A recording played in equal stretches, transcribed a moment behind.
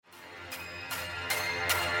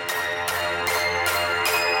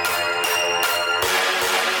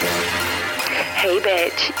Hey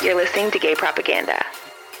bitch, you're listening to Gay Propaganda.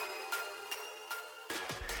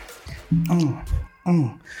 Dun,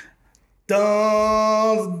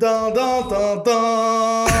 dun, dun, dun, dun,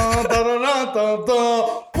 dun, dun, dun,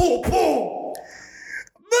 dun, boom, boom.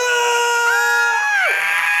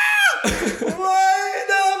 What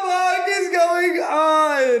the fuck is going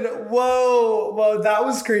on? Whoa, that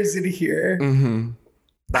was crazy to hear. Mm-hmm.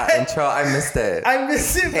 That intro, I missed it. I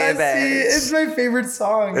missed it, Hey, Bessie. bitch. It's my favorite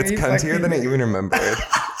song. It's cuntier than I even remembered.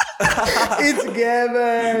 It's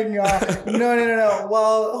giving. No.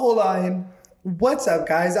 Well, hold on. What's up,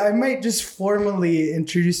 guys? I might just formally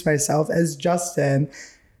introduce myself as Justin,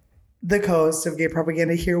 the co-host of Gay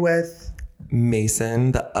Propaganda, here with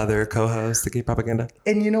Mason, the other co-host, the Gay Propaganda.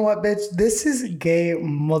 And you know what, bitch? This is Gay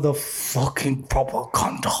Motherfucking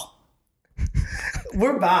Propaganda.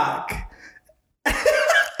 We're back.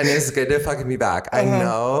 And it's good to fucking be back. I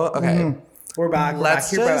know. Okay. Mm-hmm. We're back.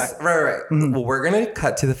 Let's We're just... back. Right. Mm-hmm. Well, we're going to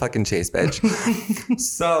cut to the fucking chase, bitch.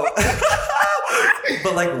 So...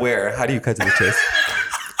 But like where? How do you cut to the chase?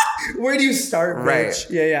 Where do you start, bitch? Right.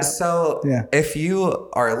 Yeah. So if you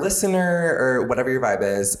are a listener or whatever your vibe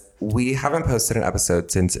is, we haven't posted an episode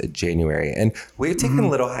since January. And we've taken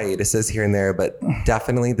little hiatuses here and there, but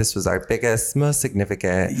definitely this was our biggest, most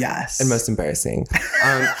significant, and most embarrassing.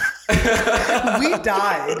 We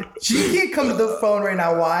died. She can't come to the phone right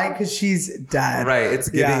now. Why? Because she's dead. Right. It's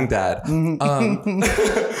giving dead.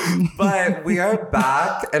 But we are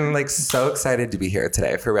back and like so excited to be here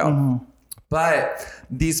today, for real. But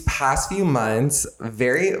these past few months,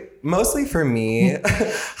 mostly for me,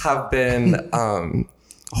 have been,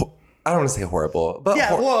 I don't want to say horrible, but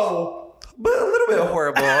but a little bit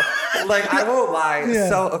horrible. Like, I won't lie. Yeah,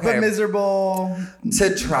 so, okay. But miserable.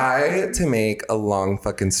 To try to make a long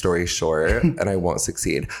fucking story short, and I won't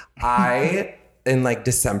succeed, I, in like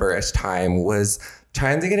December-ish time, was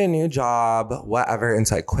trying to get a new job, whatever. And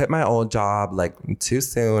so I quit my old job like too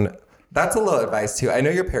soon. That's a little advice too. I know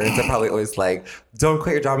your parents are probably always like, don't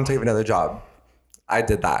quit your job until you have another job. I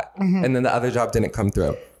did that. And then the other job didn't come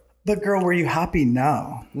through. But girl, were you happy?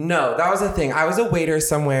 No, that was the thing. I was a waiter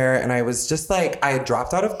somewhere and I was just like, I had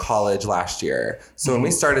dropped out of college last year. So when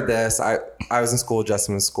we started this, I was in school,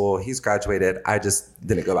 Justin was in school, he's graduated. I just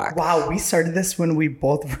didn't go back. Wow, we started this when we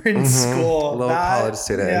both were in school. Little college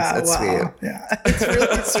students. Yeah, it's sweet. Yeah, it's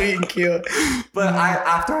really sweet and cute. But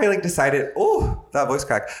after I like decided, that voice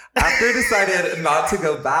crack. After I decided not to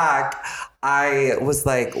go back, I was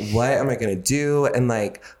like, what am I going to do? And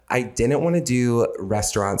like, I didn't want to do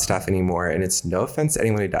restaurant stuff anymore. And it's no offense to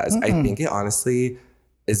anyone who does. I think it honestly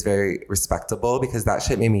is very respectable because that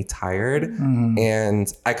shit made me tired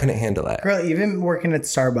and I couldn't handle it. Girl, even working at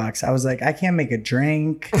Starbucks, I was like, I can't make a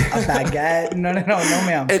drink, a baguette. No,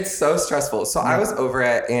 ma'am. It's so stressful. So I was over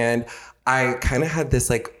it and I kind of had this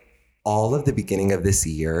like all of the beginning of this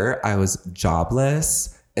year, I was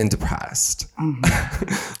jobless and depressed.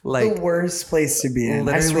 Like the worst place to be in.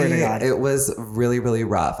 I swear to God. It was really, really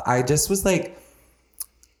rough. I just was like,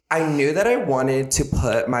 I knew that I wanted to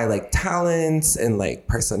put my like talents and like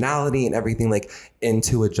personality and everything like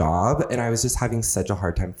into a job. And I was just having such a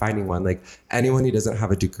hard time finding one. Like anyone who doesn't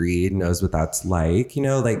have a degree knows what that's like, you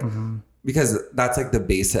know, like, because that's like the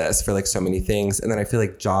basis for like so many things. And then I feel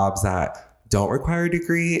like jobs that don't require a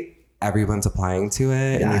degree, everyone's applying to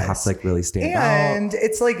it and you have to like really stand out. And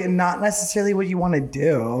it's like not necessarily what you want to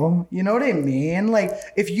do. You know what I mean? Like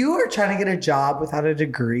if you are trying to get a job without a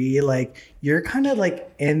degree, like you're kind of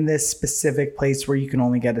like in this specific place where you can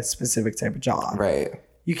only get a specific type of job. Right.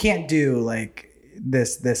 You can't do like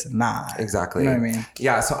this and that. Exactly. You know what I mean?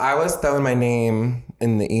 Yeah. So I was throwing my name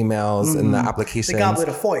in the emails and the applications. The goblet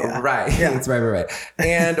of FOIA. Right. Yeah. It's right.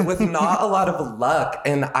 And with not a lot of luck.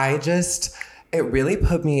 And it really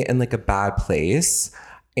put me in like a bad place.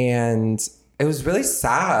 And it was really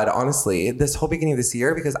sad, honestly, this whole beginning of this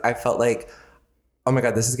year, because I felt like, oh my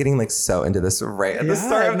God, this is getting like so into this right at the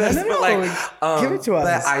start of this. No. But like, give it to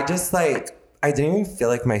us. But I just like, I didn't even feel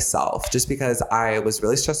like myself just because I was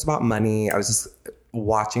really stressed about money. I was just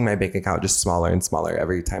watching my bank account just smaller and smaller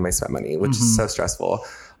every time I spent money, which is so stressful.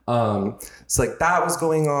 So like that was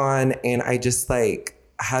going on. And I just like,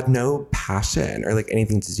 had no passion or like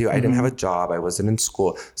anything to do. I didn't have a job. I wasn't in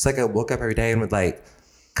school. So like I woke up every day and would like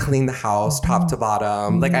clean the house top to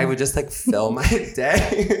bottom. Like I would just like fill my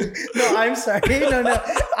day. No, I'm sorry. No.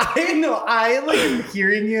 I know. I like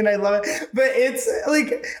hearing you and I love it. But it's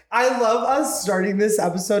like, I love us starting this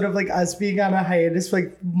episode of like us being on a hiatus for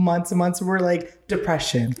like months and months. We're like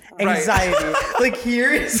depression, anxiety. Right. Like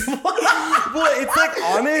here is well, it's like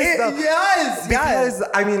honest. Yes. Because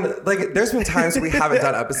I mean, like there's been times we haven't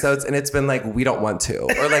done episodes and it's been like, we don't want to,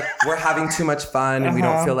 or like we're having too much fun and we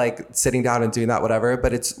don't feel like sitting down and doing that, whatever.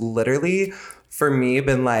 But it's literally for me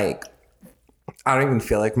been like, I don't even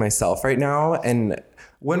feel like myself right now. And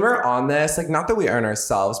when we're on this, like, not that we aren't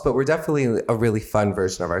ourselves, but we're definitely a really fun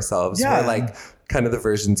version of ourselves. Yeah. We're like kind of the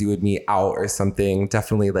versions you would meet out or something.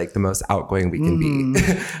 Definitely like the most outgoing we can be.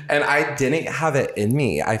 And I didn't have it in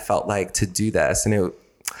me, I felt like, to do this. And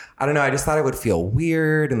I don't know, I just thought it would feel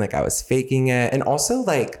weird and like I was faking it. And also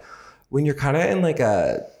like when you're kind of in like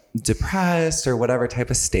a depressed or whatever type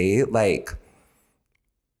of state, like,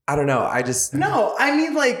 I don't know. No, I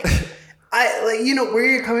mean like... I like, you know, where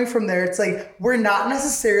you're coming from there. It's like, we're not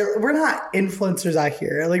influencers out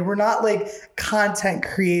here. Like, we're not like content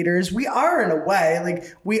creators. We are in a way, like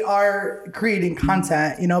we are creating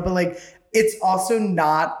content, you know, but like, it's also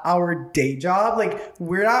not our day job. Like,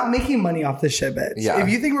 we're not making money off this shit, bitch. Yeah. If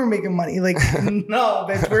you think we're making money, like, no,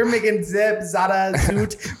 bitch, we're making zip, zada,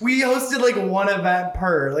 zoot. We hosted like one event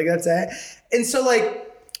per, like, that's it. And so like,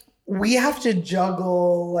 we have to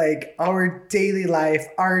juggle like our daily life,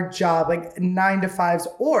 our job, like 9 to 5s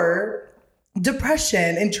or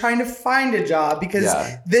depression and trying to find a job because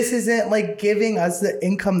this isn't like giving us the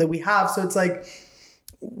income that we have. So it's like,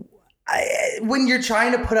 when you're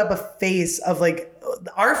trying to put up a face of like,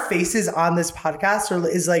 our faces on this podcast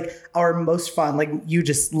is like our most fun. Like you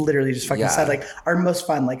just literally just fucking said, like our most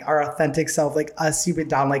fun, like our authentic self, like us deep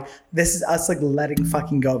down, like this is us like letting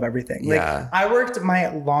fucking go of everything. Like I worked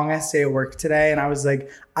my longest day of work today and I was like,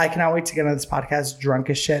 I cannot wait to get on this podcast drunk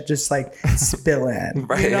as shit, just like spill in,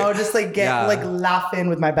 you know, just like get like laughing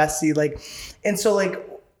with my bestie. Like, and so like,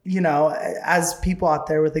 you know, as people out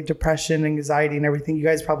there with like depression, anxiety and everything, you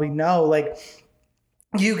guys probably know, like,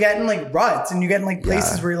 you get in like ruts and you get in like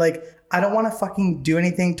places where you're like, I don't want to fucking do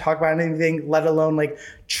anything, talk about anything, let alone like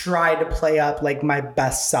try to play up like my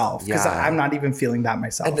best self. Because I'm not even feeling that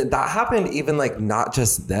myself. And that happened even like not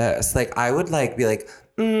just this. Like I would like be like,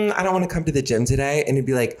 I don't want to come to the gym today. And it'd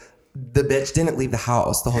be like, the bitch didn't leave the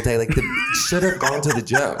house the whole day. Like the should have gone to the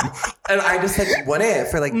gym. And I just like went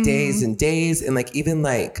for like days and days. And like even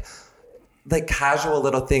like casual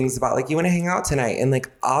little things about like, you want to hang out tonight? And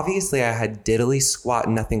like, obviously I had diddly squat,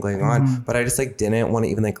 nothing going on, but I just like didn't want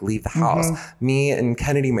to even like leave the house. Me and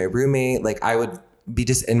Kennedy, my roommate, like I would be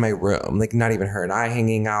just in my room, like not even her and I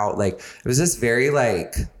hanging out. Like it was just very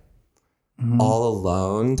like all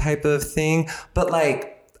alone type of thing. But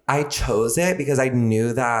like I chose it because I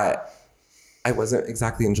knew that I wasn't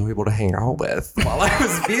exactly enjoyable to hang out with while I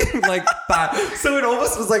was being like that. So it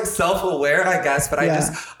almost was like self-aware, I guess. But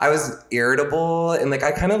I was irritable and like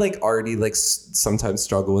I kind of like already like sometimes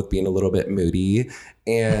struggle with being a little bit moody.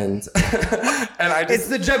 And and I just, it's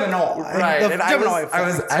the Gemini, right? And I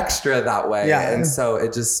was extra that way, and so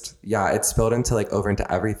it just it spilled into like over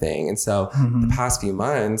into everything. And so the past few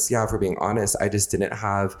months, if we're being honest, I just didn't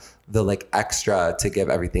have the like extra to give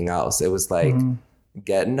everything else. It was like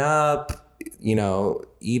getting up, you know,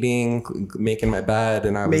 eating, making my bed,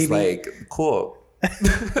 and I was like, cool.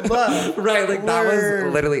 Right, like that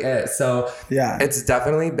was literally it. So it's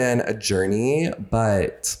definitely been a journey,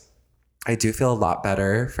 but I do feel a lot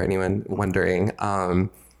better, for anyone wondering. I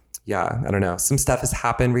don't know. Some stuff has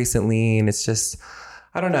happened recently and it's just,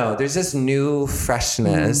 I don't know. There's this new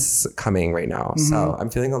freshness coming right now. So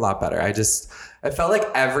I'm feeling a lot better. I felt like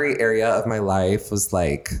every area of my life was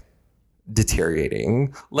like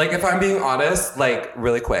deteriorating. Like if I'm being honest, like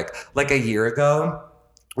really quick, like a year ago,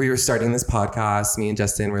 we were starting this podcast. Me and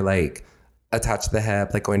Justin were like, attached to the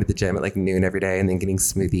hip, like going to the gym at like noon every day and then getting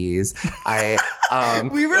smoothies.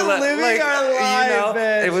 We were living like, our life, you know,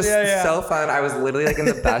 bitch. It was so fun. I was literally like in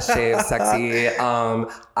the best shape, sexy.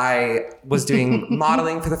 I was doing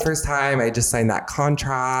modeling for the first time. I just signed that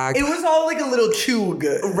contract. It was all like a little too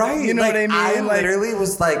good. Right. You know like, what I mean? I literally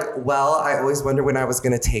was like, well, I always wonder when I was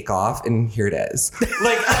going to take off, and here it is.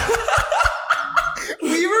 Like...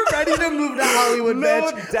 We were ready to move to Hollywood,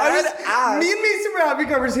 bitch. Me and Mason were having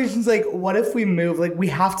conversations like, what if we move? Like, we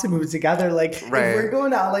have to move together. Like, if we're going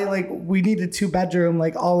to LA, like, we need a 2-bedroom,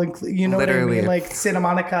 like, all include, you know literally. What I mean? Like, Santa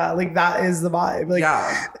Monica. Like, that is the vibe. Like,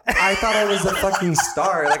 I thought I was a fucking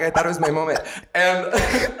star. Like, I thought it was my moment. And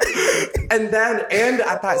and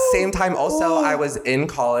at that same time, also, I was in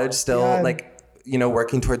college still, like, you know,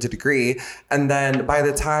 working towards a degree. And then by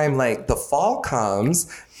the time, like, the fall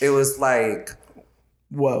comes, it was like...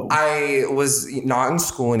 Whoa. I was not in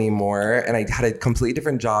school anymore, and I had a completely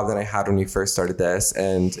different job than I had when we first started this,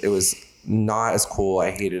 and it was not as cool.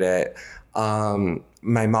 I hated it.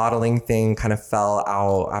 My modeling thing kind of fell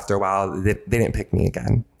out after a while. They didn't pick me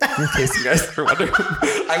again. In case you guys were wondering,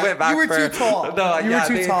 I went back. You were too tall. No, you were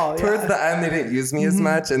too tall. Towards the end, they didn't use me as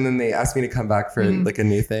much, and then they asked me to come back for like a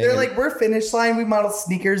new thing. They're like, we're Finish Line. We model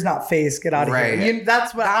sneakers, not face. Get out of here.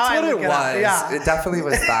 That's what it was. Yeah. It definitely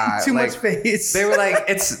was that. Too much face. They were like,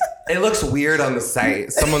 it looks weird on the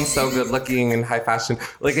site. Someone's so good looking and high fashion.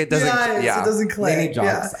 Like it doesn't. It doesn't click. They need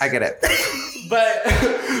jobs. Yeah. I get it. But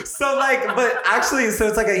actually, so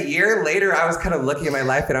it's like a year later, I was kind of looking at my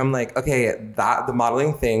life and I'm like, okay, the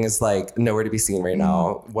modeling thing is like nowhere to be seen right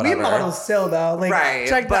now. Whatever. We model still though. Like,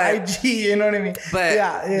 check the IG, you know what I mean? But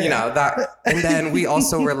you know, that, and then we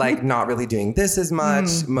also were like not really doing this as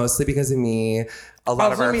much, mostly because of me. A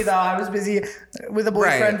lot of me though, I was busy with a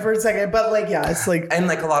boyfriend for a second, but like, yeah, it's like, and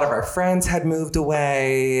like a lot of our friends had moved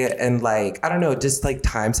away, and like I don't know, just like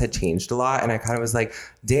times had changed a lot, and I kind of was like,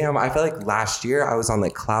 damn, I feel like last year I was on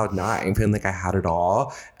like cloud 9, feeling like I had it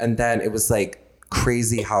all, and then it was like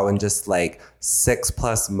crazy how in just like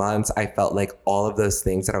 6+ months I felt like all of those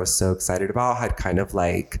things that I was so excited about had kind of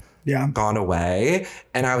like gone away,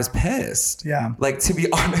 and I was pissed. Yeah, like to be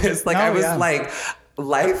honest, like I was like,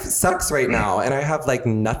 life sucks right now and I have like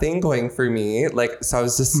nothing going for me. Like, so I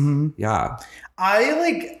was just, I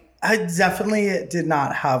definitely did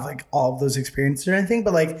not have like all of those experiences or anything,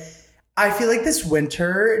 but like, I feel like this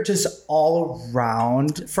winter just all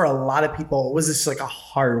around for a lot of people was just like a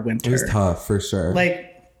hard winter. It was tough for sure.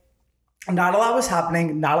 Like not a lot was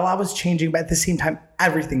happening, not a lot was changing, but at the same time,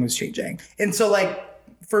 everything was changing. And so like,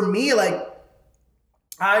 for me, like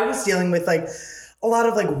I was dealing with like a lot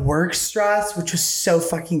of like work stress, which was so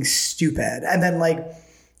fucking stupid. And then like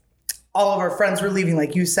all of our friends were leaving,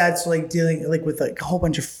 like you said. So like dealing like with like a whole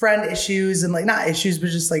bunch of friend issues and like not issues,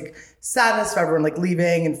 but just like sadness of everyone like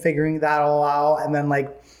leaving and figuring that all out. And then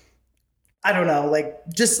like, I don't know, like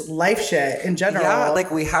just life shit in general. Yeah, like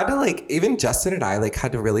we had to like, even Justin and I like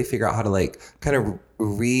had to really figure out how to like kind of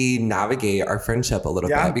re-navigate our friendship a little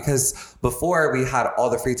bit, because before we had all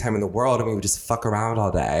the free time in the world and we would just fuck around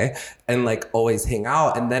all day and like always hang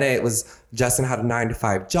out. And then it was Justin had a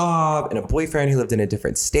 9-to-5 job and a boyfriend who lived in a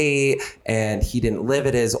different state, and he didn't live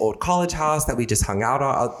at his old college house that we just hung out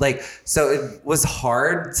on. Like, so it was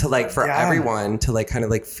hard to like for everyone to like kind of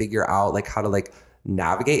like figure out like how to like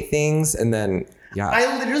navigate things. And then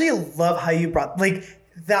I literally love how you brought like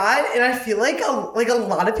that, and I feel like a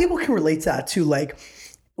lot of people can relate to that too. Like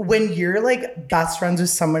when you're like best friends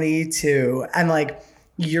with somebody too, and like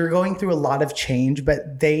you're going through a lot of change,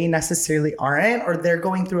 but they necessarily aren't, or they're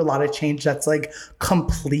going through a lot of change that's like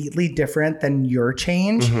completely different than your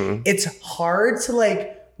change. It's hard to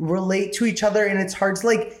like relate to each other, and it's hard to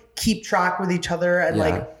like keep track with each other and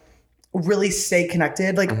like really stay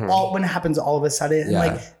connected, like all when it happens all of a sudden. And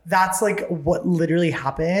like that's like what literally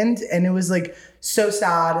happened. And it was like so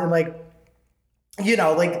sad. And like, you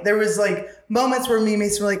know, like there was like moments where me and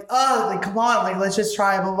Mason were like, oh, like come on, like let's just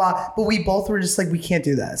try, blah, blah. But we both were just like, we can't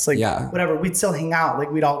do this. Like whatever. We'd still hang out,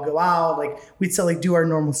 like we'd all go out, like we'd still like do our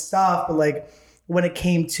normal stuff. But like when it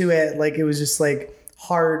came to it, like it was just like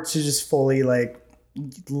hard to just fully like,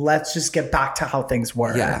 let's just get back to how things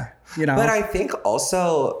were. You know? But I think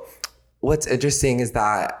also what's interesting is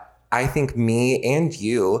that I think me and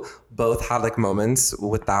you both had like moments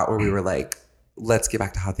with that where we were like, let's get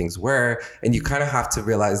back to how things were. And you kind of have to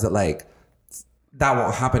realize that like, that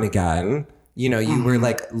won't happen again. You know, you were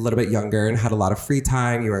like a little bit younger and had a lot of free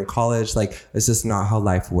time. You were in college. Like, it's just not how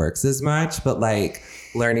life works as much. But like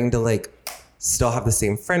learning to like still have the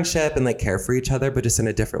same friendship and like care for each other, but just in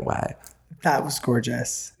a different way. That was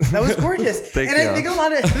gorgeous. That was gorgeous. Thank you. I think a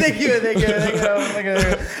lot of thank you.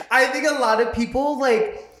 I think a lot of people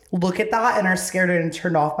like look at that and are scared and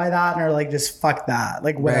turned off by that and are like, just fuck that.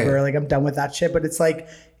 Like whatever. Like I'm done with that shit. But it's like,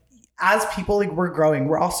 as people, like we're growing.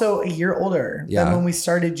 We're also a year older than when we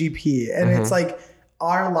started GP. And it's like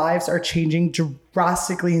our lives are changing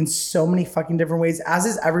drastically in so many fucking different ways, as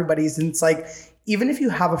is everybody's. And it's like, even if you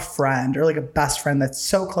have a friend or like a best friend that's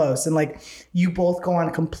so close and like you both go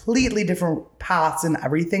on completely different paths and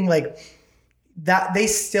everything, like that they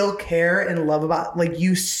still care and love about like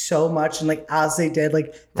you so much. And like, as they did,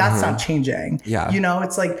 like that's not changing. You know,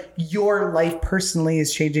 it's like your life personally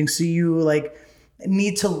is changing. So you like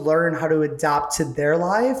need to learn how to adapt to their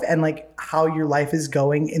life and like how your life is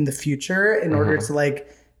going in the future in order to like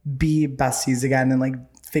be besties again and like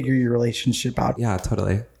figure your relationship out. Yeah,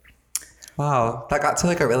 totally. Wow, that got to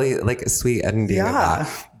like a really like sweet ending of Yeah.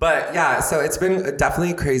 that. But yeah, so it's been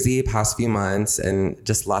definitely crazy past few months and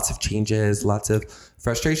just lots of changes, lots of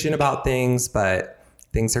frustration about things, but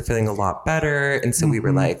things are feeling a lot better. And so we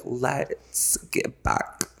were like, let's get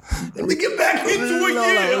back. Let me get back into it.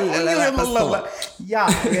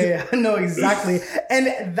 Yeah. No, exactly.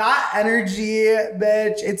 And that energy,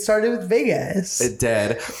 bitch, it started with Vegas. It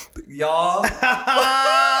did. Y'all.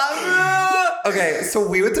 Okay, so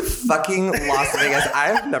we went to fucking Las Vegas. I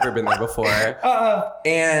have never been there before.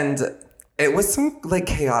 And it was some like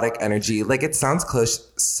chaotic energy. Like it sounds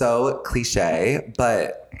so cliche,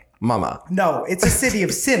 but mama. No, it's a city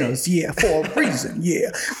of sinners, yeah, for a reason,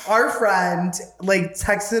 yeah. Our friend like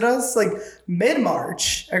texted us like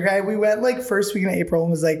mid-March, okay? We went like first week in April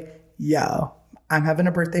and was like, yo, I'm having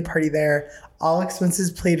a birthday party there. All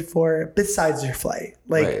expenses paid for besides your flight.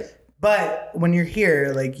 Like, Right. But when you're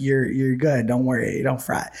here, like you're good. Don't worry, don't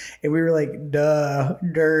fret. And we were like, duh,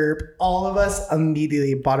 derp. All of us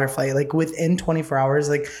immediately bought our flight. Like within 24 hours,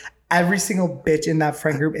 like every single bitch in that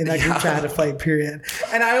friend group, in that group chat had a flight, period.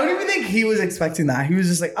 And I don't even think he was expecting that. He was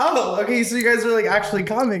just like, oh, okay, so you guys are like actually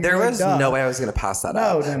coming. There We're was like, duh. no way I was going to pass that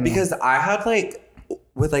up. No. Because I had like,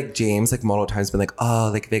 with like James, like multiple times been like, oh,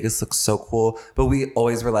 like Vegas looks so cool. But we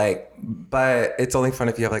always were like, but it's only fun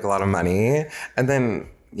if you have like a lot of money. And then,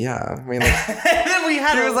 yeah, I mean, like, And then we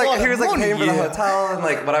had he was like paying for the yeah. hotel and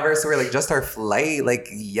like whatever. So we're like, just our flight, like,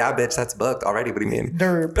 yeah, bitch, that's booked already. What do you mean?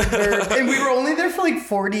 Derp. And we were only there for like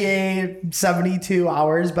 48, 72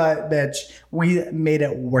 hours, but bitch, we made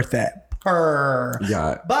it worth it.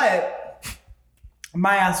 Yeah. But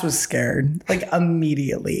my ass was scared, like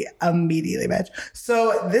immediately, bitch.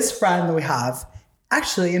 So this friend that we have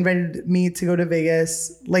actually invited me to go to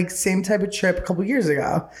Vegas, like same type of trip a couple years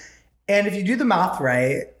ago. And if you do the math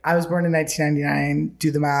right, I was born in 1999,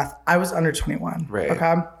 do the math, I was under 21. Right.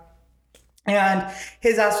 Okay. And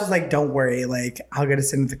his ass was like, don't worry, like, I'll get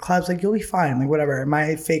us into the clubs, like, you'll be fine, like, whatever.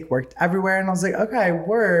 My fake worked everywhere. And I was like, okay,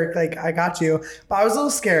 work, like, I got you. But I was a little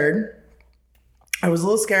scared. And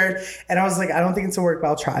I was like, I don't think it's a work, but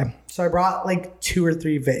I'll try. So I brought like 2 or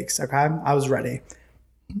 3 fakes, okay? I was ready.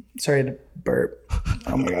 Sorry to burp.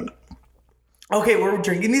 Oh my God. Okay, we're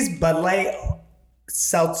drinking these Bud Light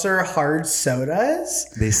seltzer hard sodas.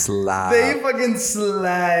 They slap. They fucking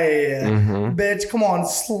slay. Bitch, come on,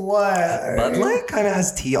 slay. Bud Light kind of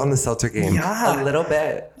has tea on the seltzer game. Yeah. A little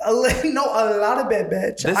bit. A lot of it,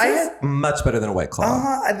 bitch. This is much better than a White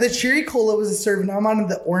Claw. The cherry cola was served. Now I'm on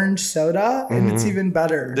the orange soda, and it's even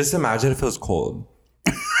better. Just imagine if it was cold.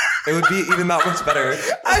 It would be even that much better.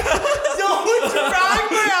 Don't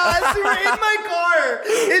drag my ass. You were in my car.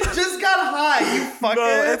 It just got hot. You fucker.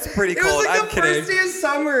 No, it's pretty cold. It was like I'm the kidding. first day of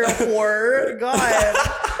summer. Whore. God.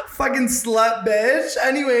 Fucking slut, bitch.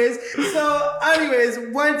 Anyways,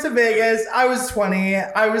 went to Vegas. I was 20.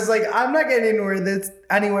 I was like, I'm not getting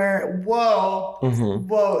anywhere. Whoa.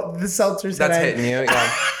 The seltzer's That's hitting you.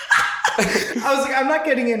 Yeah. I was like, I'm not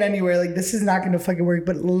getting in anywhere. Like, this is not going to fucking work.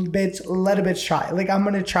 But bitch, let a bitch try. Like, I'm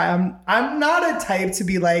going to try. I'm not a type to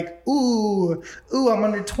be like, ooh, I'm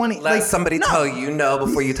under 20. Let somebody tell you no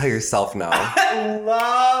before you tell yourself no. I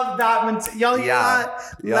love that. Y'all hear that?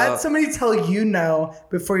 Yeah. Let somebody tell you no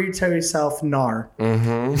before you tell yourself nar.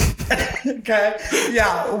 Okay?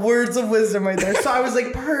 Yeah, words of wisdom right there. So I was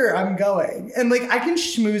like, I'm going. And like, I can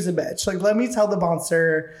schmooze a bitch. Like, let me tell the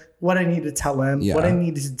bouncer what I need to tell him, what I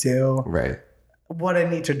need to do, Right. what I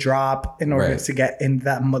need to drop in order to get in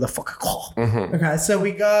that motherfucker call. Okay, so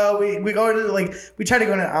we go to like, we try to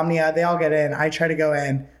go to Omnia. They all get in. I try to go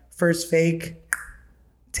in. First fake,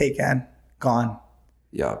 taken, gone.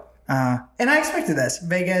 Yeah. And I expected this.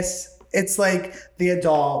 Vegas, it's like the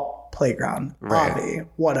adult playground. Right. Obvi,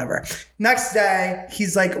 whatever. Next day,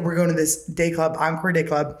 he's like, we're going to this day club, Encore Day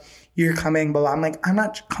Club. You're coming, but I'm like, I'm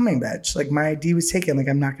not coming, bitch. Like, my ID was taken. Like,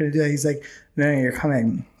 I'm not going to do that. He's like, no, you're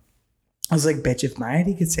coming. I was like, bitch, if my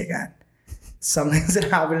ID gets taken, something's going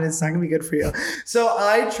to happen and it's not going to be good for you. So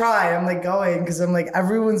I try. I'm like going because I'm like,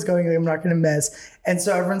 everyone's going. Like, I'm not going to miss. And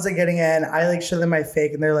so everyone's like getting in. I like show them my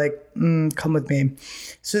fake and they're like, come with me.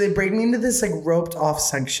 So they bring me into this like roped off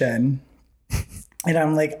section. And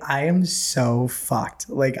I'm like, I am so fucked.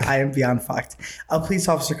 Like, I am beyond fucked. A police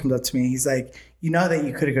officer comes up to me. He's like, you know that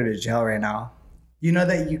you could go to jail right now. You know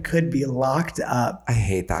that you could be locked up. I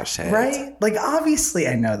hate that shit. Right? Like, obviously,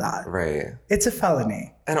 I know that. Right. It's a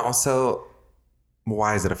felony. And also,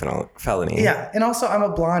 why is it a felony? Yeah. And also, I'm a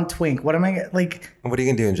blonde twink. What am I, like... What are you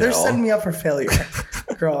going to do in jail? They're setting me up for failure,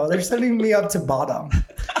 girl. They're setting me up to bottom.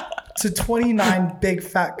 to 29 big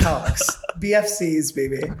fat cocks. BFCs,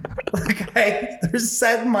 baby. Okay? They're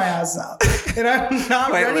setting my ass up. And I'm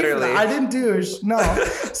not ready literally. for that. I didn't douche. No.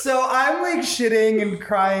 So I'm like shitting and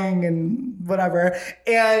crying and whatever.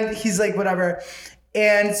 And he's like, whatever.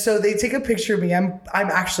 And so they take a picture of me. I'm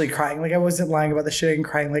actually crying. Like I wasn't lying about the shitting and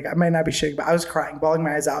crying. Like I might not be shitting, but I was crying, bawling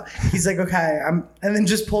my eyes out. He's like, okay. And then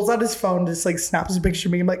just pulls out his phone, just like snaps a picture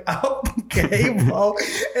of me. I'm like, oh, okay, well.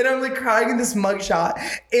 And I'm like crying in this mugshot.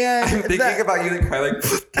 And I'm thinking about you like crying like,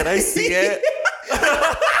 can I see it?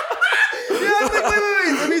 Yeah, I'm like,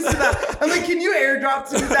 wait, let me see that. I'm like, can you airdrop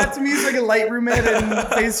that to me so I can Lightroom it and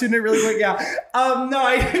Facetune it really quick? Yeah. No,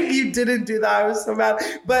 you didn't do that. I was so mad.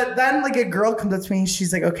 But then like a girl comes up to me and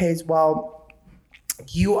she's like, okay, well,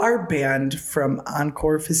 you are banned from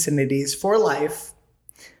Encore vicinities for life.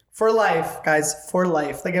 For life, guys, for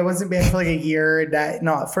life. Like I wasn't banned for like a year,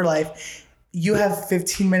 no, for life. You have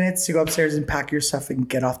 15 minutes to go upstairs and pack your stuff and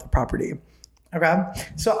get off the property. Okay.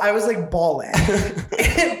 So I was like bawling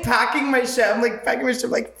and packing my shit. I'm like packing my shit.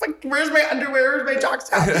 I'm like, fuck, where's my underwear? Where's my jocks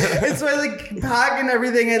out? And so I like pack and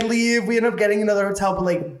everything and leave. We end up getting another hotel, but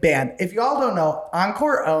like banned. If y'all don't know,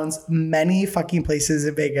 Encore owns many fucking places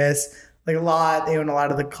in Vegas. Like a lot. They own a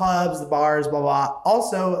lot of the clubs, the bars, blah, blah.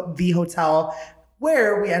 Also the hotel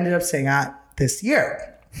where we ended up staying at this year.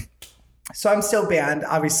 So I'm still banned.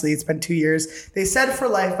 Obviously, it's been 2 years. They said for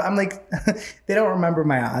life. I'm like, they don't remember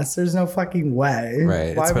my ass. There's no fucking way.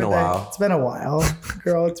 Right. It's been a while. It's been a while,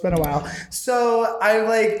 girl. It's been a while. So I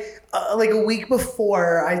like a week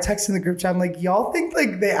before, I texted in the group chat. I'm like, y'all think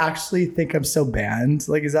like they actually think I'm still banned?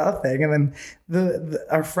 Like, is that a thing? And then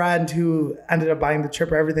our friend who ended up buying the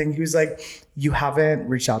trip or everything, he was like, you haven't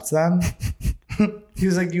reached out to them? He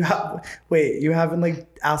was like, you haven't like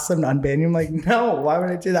asked them to unban you? I'm like, no, why would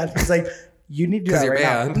I do that? He's like, you need to do that right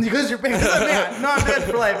now. Because you're banned. Because I'm banned. No, I'm banned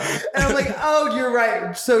for life. And I'm like, oh, you're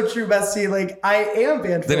right. So true, bestie. Like, I am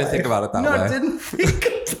banned for life. Didn't think about it that way. No, didn't think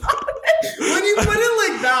about it. When you put it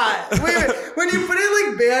like that. Wait. When you put it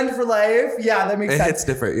like banned for life, yeah, that makes sense. It's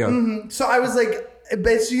different, yeah. Mm-hmm. So I was like,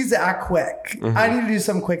 bitch, she needs to act quick. Mm-hmm. I need to do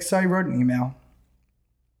something quick. So I wrote an email.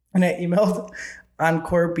 And I emailed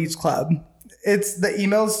Encore Beach Club. It's the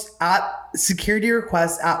emails at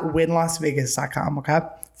securityrequest@winlasvegas.com, okay?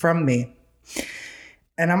 From me.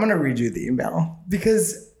 And I'm going to read you the email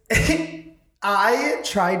because I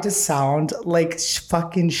tried to sound like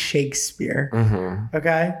fucking Shakespeare,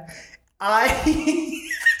 okay? To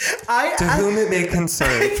whom it may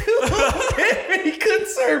concern. To whom it may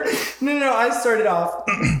concern. No, I started off.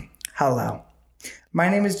 Hello. My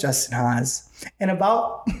name is Justin Haas. And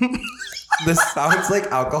about... This sounds like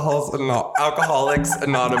Alcoholics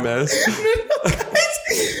Anonymous.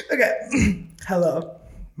 Okay. Hello.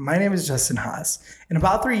 My name is Justin Haas. And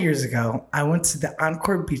about 3 years ago, I went to the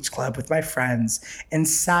Encore Beach Club with my friends and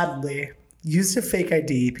sadly used a fake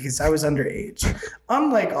ID because I was underage.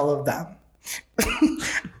 Unlike all of them.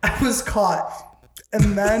 I was caught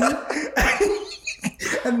and then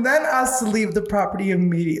asked to leave the property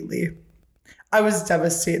immediately. I was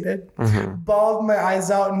devastated, bawled my eyes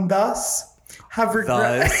out, and thus have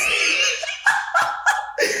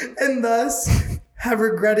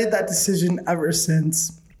regretted that decision ever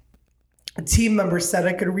since. A team member said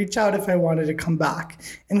I could reach out if I wanted to come back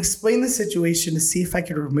and explain the situation to see if I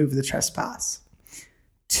could remove the trespass.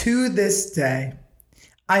 To this day,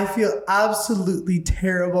 I feel absolutely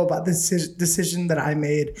terrible about this decision that I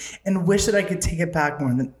made and wish that I could take it back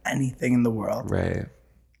more than anything in the world. Right.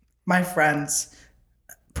 My friends,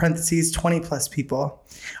 parentheses, 20 plus people,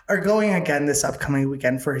 are going again this upcoming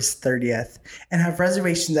weekend for his 30th and have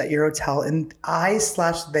reservations at your hotel. And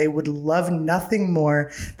they would love nothing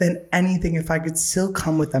more than anything if I could still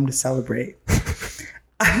come with them to celebrate.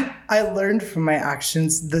 I learned from my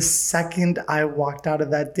actions the second I walked out of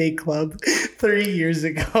that day club 3 years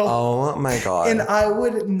ago. Oh my God. And I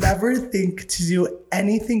would never think to do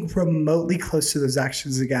anything remotely close to those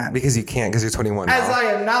actions again. Because you can't, because you're 21 now. As I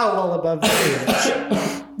am now well above the age.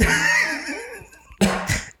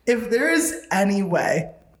 If there is any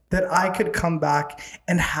way that I could come back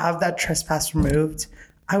and have that trespass removed,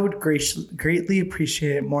 I would greatly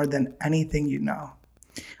appreciate it more than anything you know.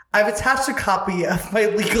 I've attached a copy of my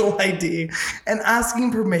legal ID and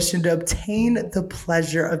asking permission to obtain the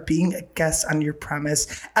pleasure of being a guest on your premise,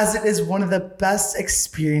 as it is one of the best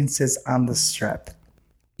experiences on the Strip.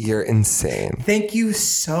 You're insane. Thank you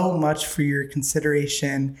so much for your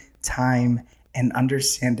consideration, time, and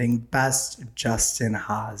understanding. Best, Justin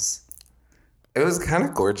Haas. It was kind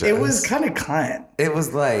of gorgeous. It was kind of cunt. It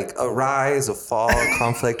was like a rise, a fall,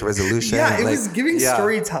 conflict resolution. Yeah, it was giving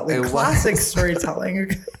storytelling, classic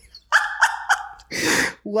storytelling.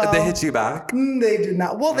 Well, they hit you back? They did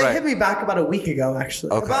not. Well, they Right. hit me back about a week ago,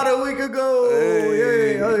 actually. Okay. About a week ago.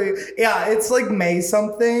 Hey. Yay. Yeah, it's like May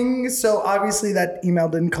something. So obviously that email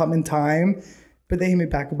didn't come in time, but they hit me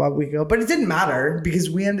back about a week ago. But it didn't matter because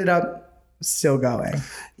we ended up still going.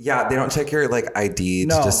 Yeah, they don't check your like ID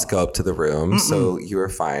No. to just go up to the room, so you were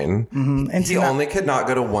fine. And He only could not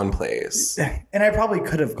go to one place. and I probably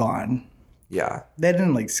could have gone. Yeah, They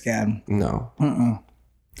didn't like scan. no.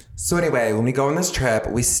 So anyway, when we go on this trip,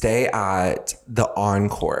 we stay at the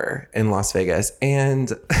Encore in Las Vegas,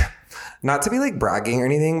 and not to be like bragging or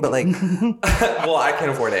anything, but like, well, I can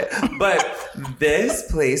afford it. But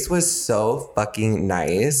this place was so fucking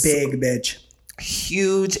nice. Big bitch.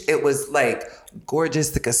 Huge. It was like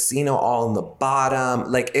gorgeous. The casino all in the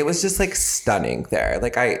bottom. Like it was just like stunning there.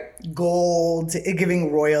 Like Gold,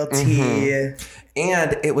 giving royalty.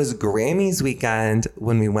 and it was Grammys weekend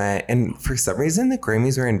when we went. And for some reason, the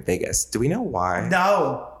Grammys were in Vegas. Do we know why?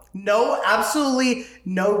 No, absolutely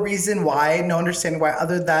no reason why, no understanding why,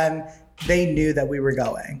 other than they knew that we were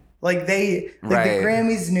going. Like the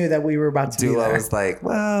Grammys knew that we were about to be Dula there. was like,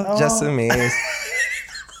 well, Justin Mays.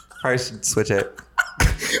 Probably should switch it.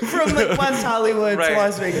 From like West Hollywood to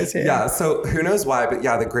Las Vegas. Yeah, so who knows why, but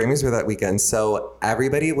yeah, the Grammys were that weekend. So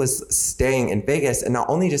everybody was staying in Vegas, and not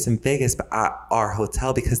only just in Vegas, but at our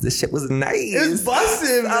hotel because this shit was nice. It was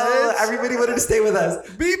bussin', man. Everybody wanted to stay with us.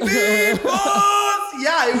 Beep, beep, boss!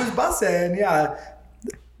 Yeah, it was bussin', yeah.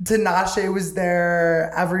 Tinashe was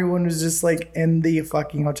there. Everyone was just like in the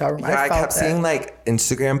fucking hotel room. Yeah, I kept seeing like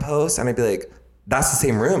Instagram posts, and I'd be like, that's the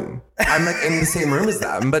same room. I'm like in the same room as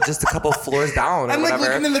them, but just a couple floors down or I'm like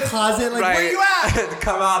whatever. looking in the closet, like, where you at?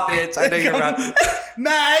 Come out, bitch. I know you're around.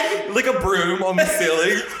 Meg! Like a broom on the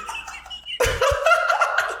ceiling.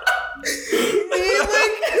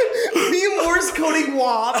 Me Morse coding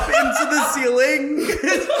WAP into the ceiling.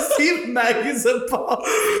 See if Meg is above.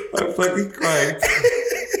 I'm fucking crying.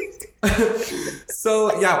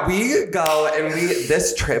 So yeah, we go and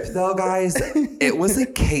this trip though, guys, it was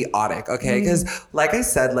like chaotic, okay? Because like I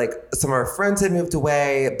said, like some of our friends had moved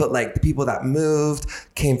away, but like the people that moved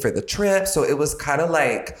came for the trip. So it was kind of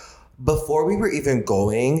like before we were even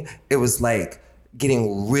going, it was like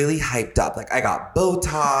getting really hyped up. Like I got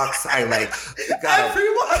Botox, I like got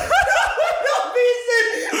Everyone,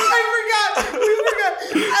 I forgot. We forgot.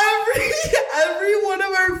 Every one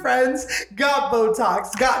of our friends got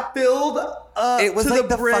Botox, got filled up. It was to like the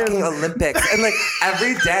the brim. fucking Olympics. And like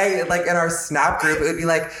every day, like in our Snap group, it would be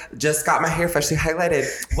like, just got my hair freshly highlighted.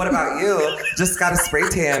 What about you? Just got a spray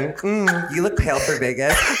tan. You look pale for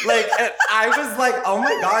Vegas. Like, and I was like, oh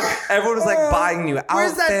my God. Everyone was like buying new outfits.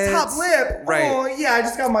 Where's that top lip? Right. Oh, yeah, I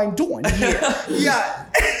just got mine done. Yeah.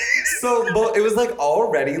 So it was like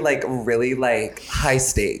already like really like high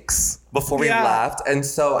stakes before we left. And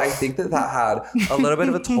so I think that had a little bit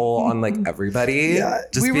of a toll on like everybody. Yeah.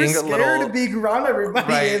 Just we were being scared of being around everybody.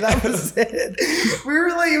 Right. That was it. We were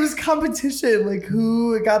like, it was competition. Like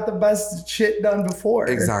who got the best shit done before.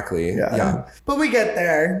 Exactly. Yeah. But we get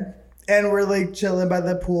there. And we're like chilling by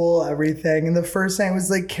the pool, everything. And the first night was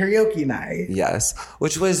like karaoke night. Yes.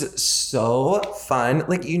 Which was so fun.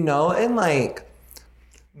 Like, and like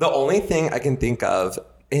the only thing I can think of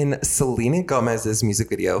in Selena Gomez's music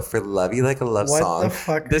video for Love You Like a Love What Song. the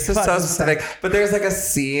fuck? This is so specific. But there's like a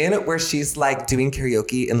scene where she's like doing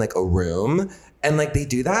karaoke in like a room. And like they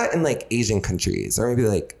do that in like Asian countries or maybe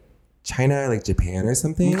like China or like Japan or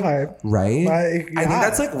something. Okay. Right? I yeah. think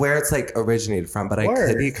that's like where it's like originated from, but I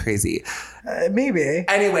could be crazy. Maybe.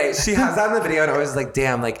 Anyway, she has that in the video and I was like,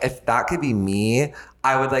 damn, like if that could be me,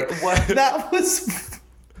 I would like, what? That was...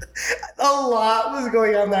 A lot was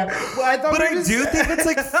going on there. Well, I do think it's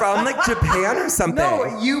like from like Japan or something.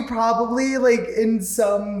 No, you probably like in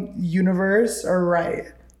some universe are right.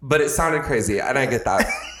 But it sounded crazy and I get that.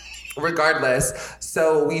 Regardless,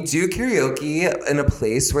 so we do karaoke in a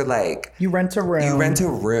place where like you rent a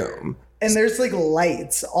room. And there's like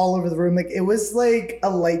lights all over the room. Like it was like a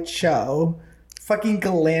light show. Fucking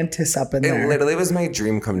Galantis up in there. It literally was my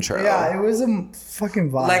dream come true. Yeah, it was a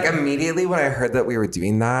fucking vibe. Like immediately when I heard that we were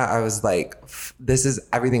doing that, I was like, this is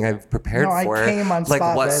everything I've prepared for. I came on like,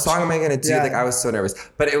 spot, what bitch. song am I gonna do? Yeah. Like, I was so nervous,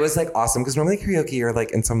 but it was like awesome because normally karaoke you're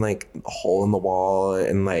like in some like hole in the wall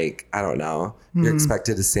and like I don't know, you're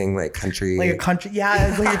expected to sing like country, like a country,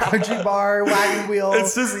 it's like a country bar, wagon wheel.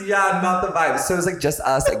 It's just not the vibe. So it was like just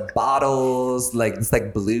us, like bottles, like this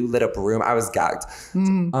like blue lit up room. I was gagged.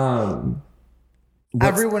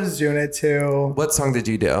 Everyone is doing it too. What song did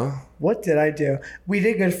you do? What did I do? We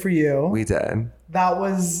did Good For You. We did. That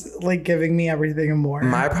was like giving me everything and more.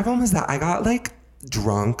 My problem was that I got like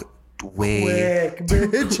drunk way quick,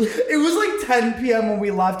 bitch. It was like 10 p.m. when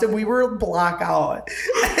we left and we were blackout.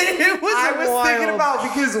 It was I was wild. thinking about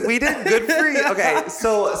because we did good for you. Okay,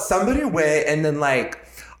 so somebody went and then like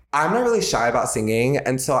I'm not really shy about singing,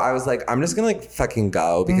 and so I was like, I'm just gonna like fucking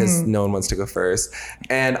go because no one wants to go first.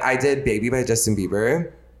 And I did "Baby" by Justin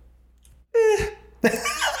Bieber.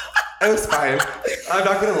 It was fine. I'm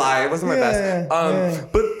not gonna lie, it wasn't my best.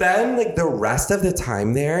 But then like the rest of the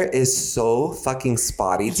time there is so fucking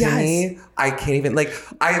spotty to me. I can't even like.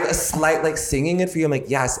 I have a slight like singing it for you. I'm like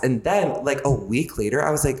yes, and then like a week later, I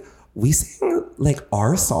was like, we sang like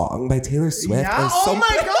our song by Taylor Swift. Yeah. Oh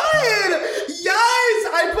my god. Yes,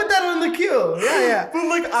 I put that on the queue. Yeah. But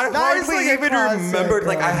like I hardly even remembered.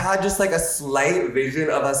 Like I had just like a slight vision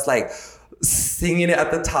of us like singing it at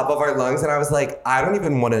the top of our lungs, and I was like, I don't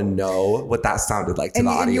even want to know what that sounded like to the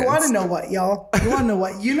audience. And you want to know what, y'all? You want to know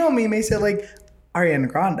what? You know me, may say like Ariana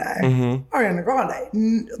Grande. Ariana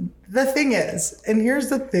Grande. The thing is, and here's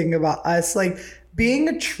the thing about us, like being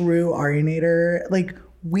a true Arianator, like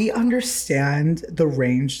we understand the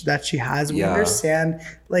range that she has. We understand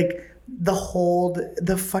like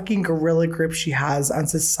the fucking gorilla grip she has on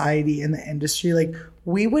society and the industry. Like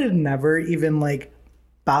we would never even like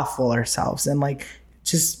baffle ourselves and like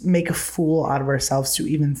just make a fool out of ourselves to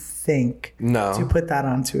even think to put that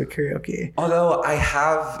onto a karaoke. Although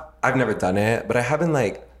I've never done it, but I have been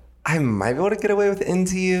like, I might be able to get away with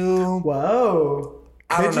Into You. Whoa.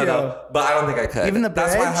 I don't know though, but I don't think I could. Even the bridge?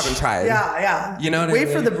 That's why I haven't tried. Yeah. You know what I mean?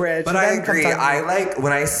 Wait for the bridge. But I agree. I like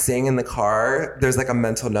when I sing in the car, there's like a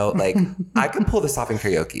mental note, like I can pull this off in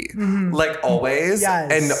karaoke. Like always.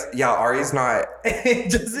 Yes. And yeah, Ari's not.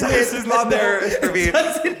 This is not there for me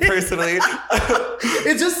personally.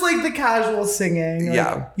 It's just like the casual singing.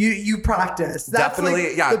 Like, you practice. That's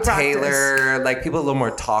definitely. Like the Taylor, like people a little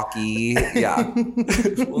more talky. Yeah.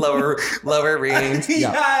 lower range.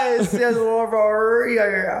 Yes. Yeah.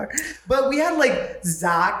 But we had like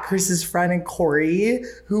Zach, Chris's friend, and Corey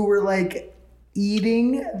who were like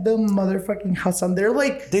eating the motherfucking house on. They're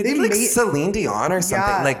like they like Celine Dion or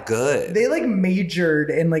something like good. They like majored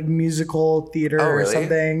in like musical theater or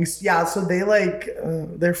something. Yeah, so they like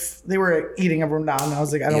they were eating everyone down. And I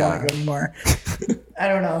was like, I don't want to go anymore. I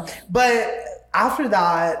don't know. But after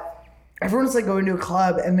that, everyone's like going to a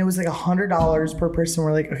club and it was like $100 per person.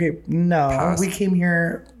 We're like, okay, no, we came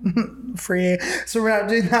here free, so we're not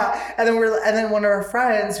doing that. And then one of our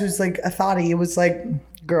friends who's like a thotty was like,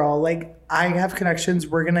 girl, like I have connections.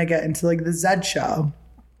 We're gonna get into like the Zed show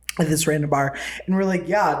at this random bar, and we're like,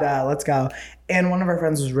 yeah, let's go. And one of our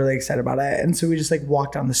friends was really excited about it, and so we just like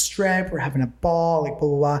walked down the strip. We're having a ball, like blah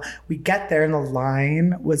blah blah. We get there and the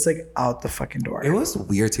line was like out the fucking door. It was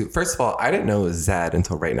weird too. First of all, I didn't know it was Zed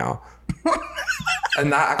until right now.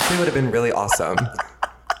 And that actually would have been really awesome.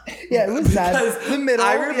 Yeah, it was Zed. The middle.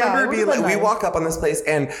 I remember being like, we walk up on this place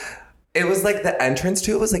and it was like the entrance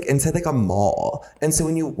to it was like inside like a mall. And so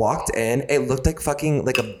when you walked in, it looked like fucking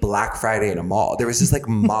like a Black Friday in a mall. There was just like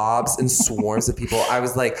mobs and swarms of people. I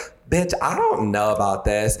was like, bitch, I don't know about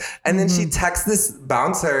this. And then she texts this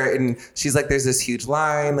bouncer and she's like, there's this huge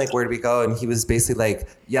line. Like, where do we go? And he was basically like,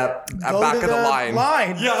 yep, I'm back of the line.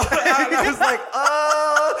 Yeah. And I was like,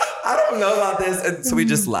 I don't know about this. And so we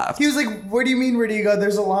just left. He was like, what do you mean, where do you go?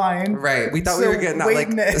 There's a line. Right. We thought we were getting that like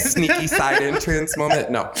a sneaky side entrance moment.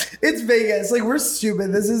 No. It's Vegas. Like, we're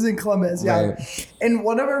stupid. This isn't Columbus. Yeah. Right. And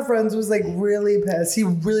one of our friends was like really pissed. He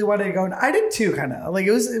really wanted to go. And I did too, kind of. Like,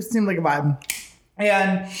 it seemed like a vibe.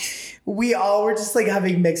 And we all were just like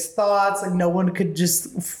having mixed thoughts. Like no one could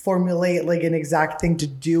just formulate like an exact thing to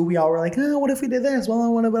do. We all were like, oh, what if we did this? Well, I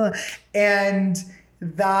want to. And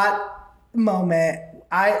that moment,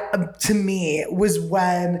 to me, was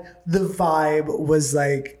when the vibe was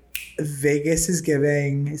like, Vegas is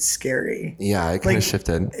giving scary. Yeah, it kind of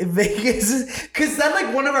shifted. Vegas, because then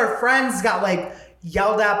like one of our friends got like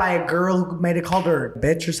yelled at by a girl who might have called her a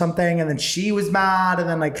bitch or something, and then she was mad, and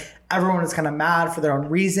then like everyone was kind of mad for their own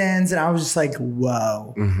reasons, and I was just like,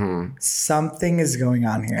 whoa, something is going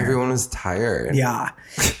on here. Everyone was tired. Yeah.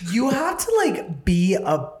 You have to like be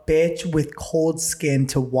a bitch with cold skin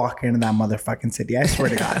to walk into that motherfucking city. I swear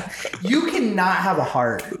to God. You cannot have a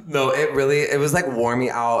heart. No, it was like wore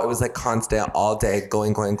me out. It was like constant all day,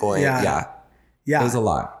 going. Yeah. It was a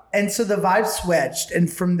lot. And so the vibe switched.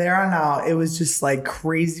 And from there on out, it was just like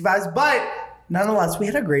crazy vibes. But nonetheless, we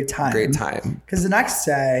had a great time. Great time. Because the next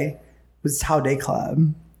day was Tao Day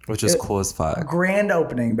Club. Which is cool as fuck. Grand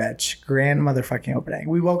opening, bitch. Grand motherfucking opening.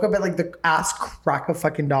 We woke up at like the ass crack of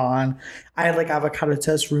fucking dawn. I had like avocado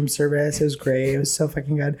toast room service. It was great. It was so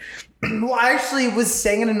fucking good. Well, I actually was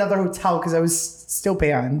staying in another hotel because I was still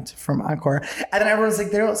banned from Encore. And then everyone's like,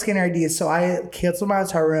 they don't scan your ID. So I canceled my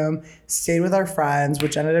hotel room, stayed with our friends,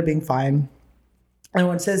 which ended up being fine. I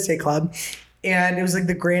went to the state club. And it was like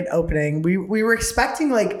the grand opening. We were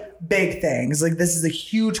expecting like big things. Like this is a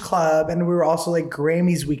huge club. And we were also like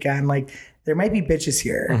Grammys weekend. Like there might be bitches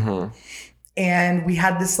here. Mm-hmm. And we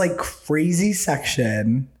had this like crazy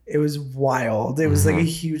section. It was wild. It was like a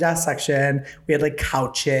huge ass section. We had like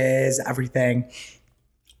couches, everything.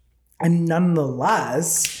 And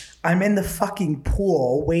nonetheless, I'm in the fucking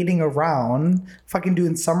pool waiting around, fucking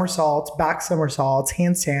doing somersaults, back somersaults,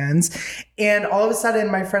 handstands. And all of a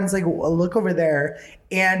sudden, my friend's like, look over there.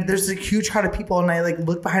 And there's a huge crowd of people. And I like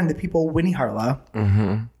look behind the people, Winnie Harlow. Mm-hmm.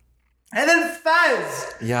 And then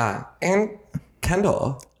Fez. Yeah. And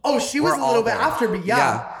Kendall. Oh, she was a little bit after me.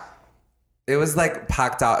 Yeah. It was like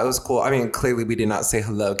packed out. It was cool. I mean, clearly we did not say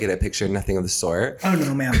hello, get a picture, nothing of the sort. Oh,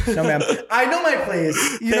 no, ma'am. No, ma'am. I know my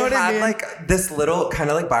place. You know what I mean? Like this little kind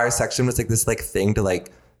of like bar section was like this like thing to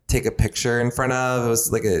like take a picture in front of. It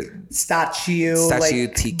was like a statue,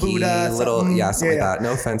 like tiki, Buddha, little, something like that.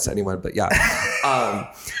 No offense to anyone, but yeah.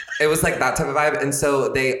 It was like that type of vibe. And so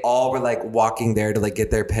they all were like walking there to like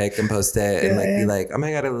get their pic and post it and like be like, oh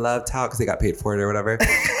my God, I love Tout because they got paid for it or whatever.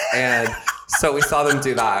 And so we saw them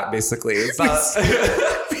do that basically. We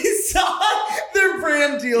saw their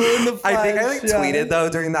brand deal in the flash. I think I like tweeted though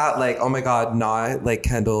during that, like, oh my God, not like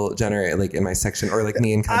Kendall Jenner like in my section or like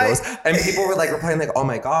me and Kendall's. And people were like replying like, oh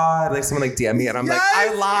my God, like someone like DM me and I'm like,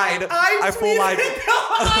 I lied. I full lied.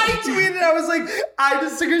 I tweeted, I was like, I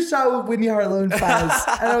just took a shot with Winnie Harlow and Fez.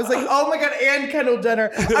 And I was like, oh my God, and Kendall Jenner.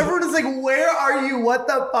 Everyone was like, where are you? What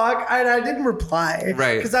the fuck? And I didn't reply.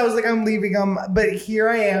 Right. Because I was like, I'm leaving them. But here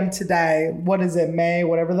I am today. What is it, May?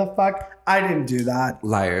 Whatever the fuck. I didn't do that.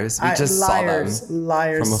 Liars. We just saw them.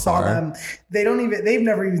 Liars. From saw afar. them. They've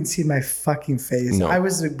never even seen my fucking face. No. I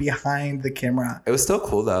was behind the camera. It was still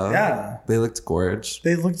cool though. Yeah. They looked gorge.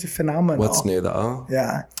 They looked phenomenal. What's new though?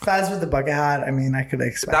 Yeah. Fez with the bucket hat. I mean, I could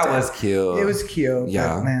expect that it. was cute. It was cute.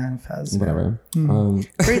 Yeah. But man, Fez. Whatever.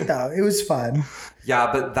 Great though. It was fun.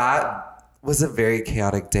 Yeah, but that was a very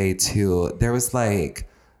chaotic day too. There was like,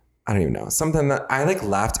 I don't even know, something that I like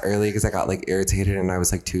left early because I got like irritated and I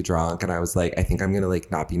was like too drunk and I was like, I think I'm gonna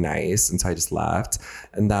like not be nice, and so I just left.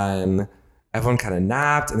 And then everyone kind of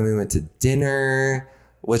napped and then we went to dinner,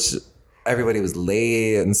 which everybody was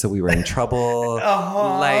late and so we were in trouble.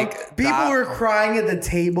 Like people were crying at the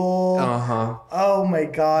table. Oh my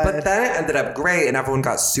God. But then it ended up great and everyone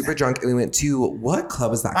got super drunk and we went to, what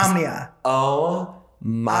club is that? Omnia. Oh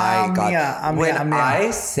my God. When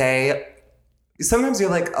I say, sometimes you're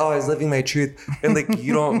like, oh, I was living my truth. And like,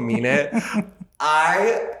 you don't mean it.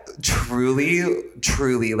 I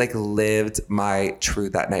truly like lived my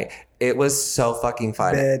truth that night. It was so fucking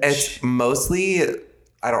fun. Bitch. It's mostly,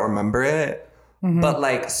 I don't remember it, but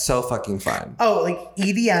like so fucking fun. Oh, like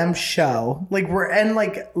EDM show. Like we're in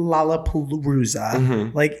like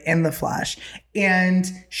Lollapalooza, like in the flash.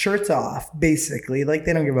 And shirts off, basically. Like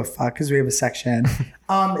they don't give a fuck because we have a section.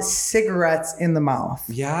 Cigarettes in the mouth.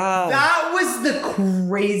 Yeah. That was the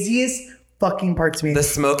craziest fucking part to me. The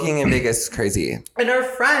smoking in Vegas is crazy. And our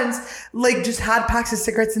friends like just had packs of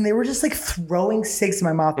cigarettes and they were just like throwing cigs in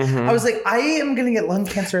my mouth. I was like, I am gonna get lung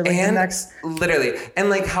cancer like the next. Literally. And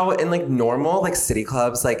like how in like normal like city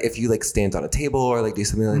clubs, like if you like stand on a table or like do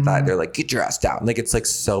something like that, they're like, get your ass down. Like it's like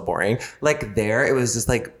so boring. Like there, it was just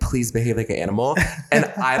like, please behave like an animal. And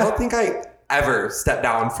I don't think I ever stepped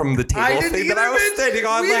down from the table thing that I was standing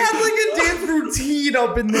on. We had like a dance routine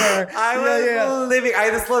up in there. I was living. I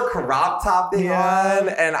had this little crop top thing on,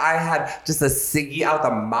 and I had just a ciggy out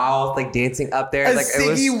the mouth, like dancing up there. A like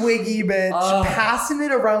ciggy wiggy bitch, passing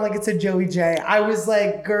it around like it's a Joey J. I was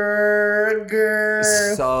like, grr.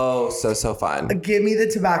 So fun. Give me the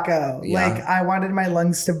tobacco. Yeah. Like I wanted my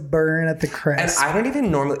lungs to burn at the crisp. And I don't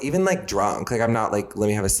even normally, even like drunk, like I'm not like, let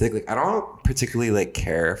me have a cig. Like I don't particularly like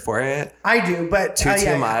care for it. I do, but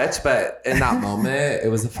too much. But in that moment, it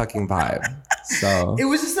was a fucking vibe. So it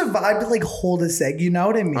was just a vibe to like hold a cig. You know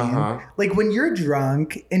what I mean? Like when you're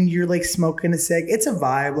drunk and you're like smoking a cig, it's a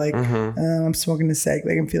vibe. Like I'm smoking a cig,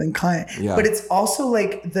 like I'm feeling kind. Yeah. But it's also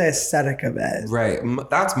like the aesthetic of it. Right.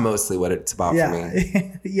 That's mostly what it's about for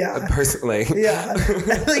me. Yeah. Personally. Yeah.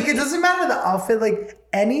 Like it doesn't matter the outfit. Like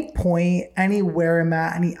any point, anywhere I'm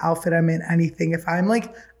at, any outfit I'm in, anything. If I'm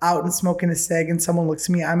like out and smoking a cig and someone looks at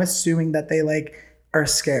me, I'm assuming that they like are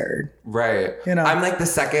scared. Right. You know, I'm like the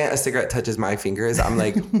second a cigarette touches my fingers, I'm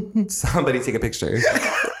like, somebody take a picture.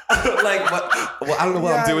 Like, what? Well, I don't know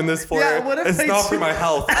what I'm doing this for. Yeah, what if it's I not for do- my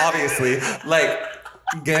health, obviously. Like,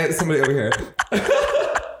 get somebody over here.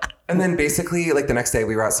 And then basically, like, the next day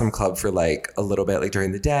we were at some club for like a little bit, like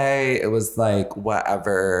during the day. It was like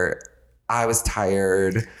whatever. I was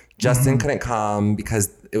tired. Justin couldn't come because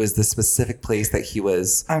it was the specific place that he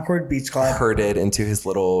was Awkward Beach Club. herded into his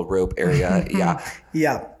little rope area. Yeah.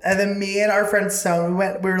 Yeah. And then me and our friend Stone,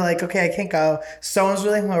 we were like, okay, I can't go. Stone was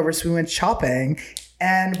really hungover, so we went shopping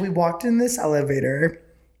and we walked in this elevator.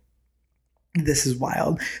 This is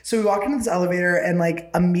wild. So we walk into this elevator and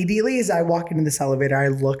like immediately as I walk into this elevator, I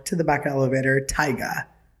look to the back of the elevator, Tyga.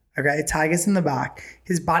 Okay. Tyga's in the back.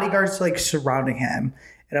 His bodyguards are like surrounding him.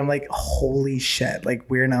 And I'm like, holy shit, like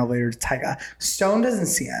we're in an elevator with Tyga. Stone doesn't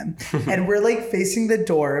see him. And we're like facing the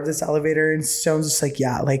door of this elevator and Stone's just like,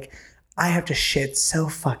 yeah, like I have to shit so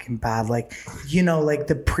fucking bad. Like, you know, like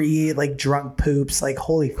the like drunk poops, like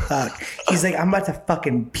holy fuck. He's like, I'm about to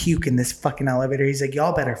fucking puke in this fucking elevator. He's like,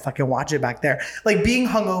 y'all better fucking watch it back there. Like being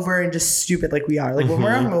hungover and just stupid like we are. Like when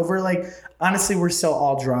we're hungover, like honestly, we're still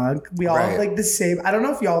all drunk. We all have like the same, I don't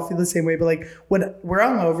know if y'all feel the same way, but like when we're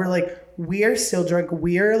hungover, like we are still drunk.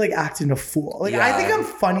 We are like acting a fool. Like I think I'm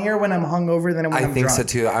funnier when I'm hungover than when I'm drunk. I think so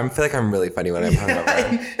too. I feel like I'm really funny when I'm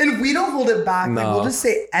hungover. And we don't hold it back. No. Like we'll just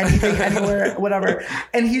say anything, anywhere, whatever.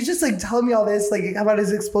 And he's just like telling me all this, like about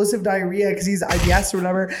his explosive diarrhea because he's IBS or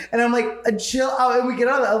whatever. And I'm like, chill out. And we get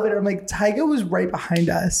out of the elevator. I'm like, Tyga was right behind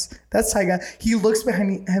us. That's Tyga. He looks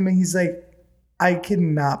behind him and he's like, I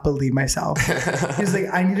cannot believe myself. He's like,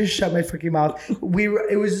 I need to shut my freaking mouth.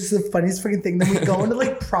 It was just the funniest freaking thing. Then we go into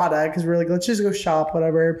like Prada because we're like, let's just go shop,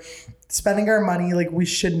 whatever. Spending our money like we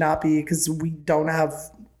should not be because we don't have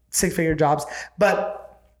 6-figure jobs.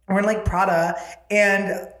 But we're in like Prada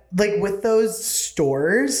and like with those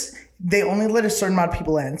stores, they only let a certain amount of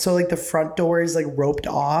people in. So like the front door is like roped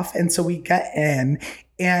off. And so we get in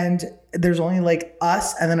and there's only like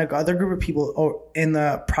us and then another group of people in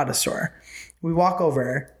the Prada store. We walk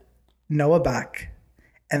over, Noah Beck,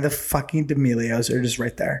 and the fucking D'Amelios are just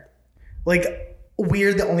right there. Like,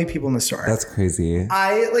 we're the only people in the store. That's crazy.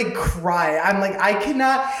 I like cry. I'm like, I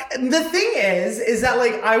cannot. The thing is that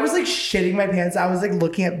like, I was like shitting my pants. I was like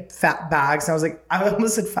looking at fat bags. And I was like, I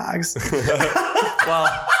almost said fags.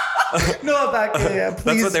 Well, Noah Beck, yeah. Please,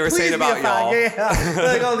 that's what they were saying about y'all. Yeah.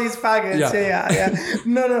 Like all these faggots. Yeah.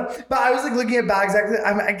 No. But I was like looking at bags.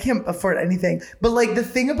 I can't afford anything. But like the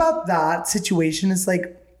thing about that situation is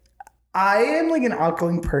like, I am like an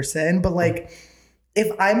outgoing person, but like if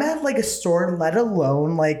I'm at like a store, let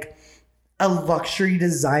alone like a luxury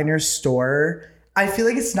designer store, I feel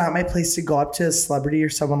like it's not my place to go up to a celebrity or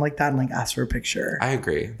someone like that and like ask for a picture. I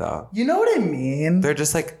agree though. You know what I mean? They're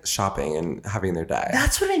just like shopping and having their day.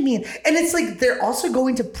 That's what I mean. And it's like they're also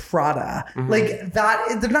going to Prada. Like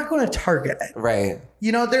that, they're not going to Target. Right.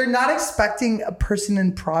 You know, they're not expecting a person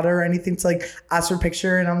in Prada or anything to like ask for a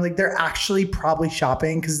picture. And I'm like, they're actually probably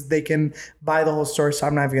shopping because they can buy the whole store. So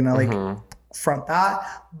I'm not even going to like front that.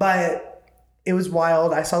 But it was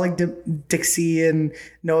wild. I saw like Dixie and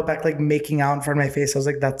Noah Beck like making out in front of my face. I was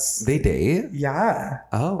like, that's... They date? Yeah.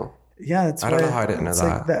 Oh. Yeah. That's I don't know how I didn't know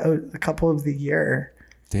that. Like the couple of the year.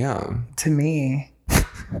 Damn. To me.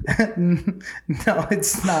 No,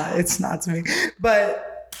 it's not. It's not to me. But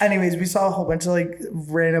anyways, we saw a whole bunch of like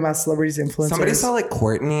random ass celebrities, influencers. Somebody saw like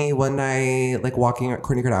Courtney one night, like walking,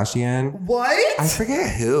 Kourtney Kardashian. What? I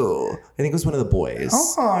forget who. I think it was one of the boys.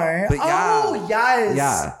 Okay. But yeah. Oh, yes.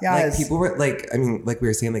 Yeah. Yes. Like people were like, I mean, like we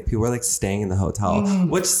were saying, like people were like staying in the hotel,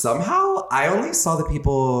 which somehow I only saw the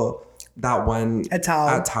people that one at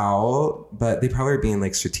Tao, but they probably were being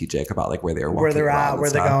like strategic about like where they were walking, where they're at, where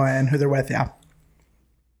they're going, who they're with. Yeah.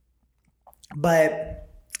 But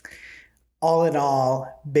all in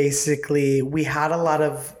all, basically, we had a lot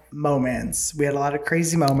of moments. We had a lot of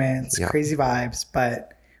crazy moments, crazy vibes,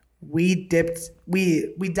 but we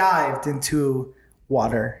dived into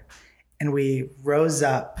water and we rose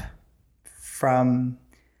up from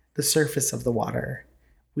the surface of the water.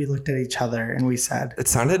 We looked at each other and we said... It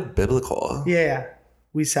sounded biblical. Yeah.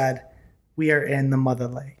 We said, we are in the mother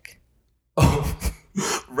lake. Oh,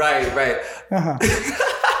 right.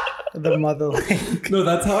 The mother lake. No,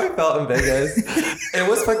 that's how I felt in Vegas. It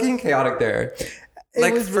was fucking chaotic there.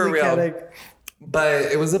 Like, was for really real. chaotic. But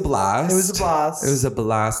it was a blast. It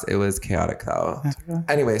was chaotic though. Okay.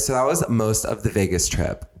 Anyway, so that was most of the Vegas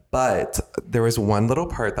trip. But there was one little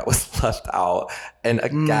part that was left out. And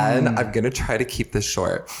again, I'm going to try to keep this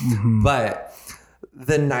short. But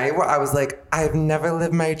the night where I was like, I've never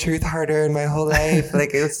lived my truth harder in my whole life.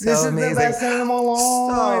 Like, it was so amazing. This is the best night of my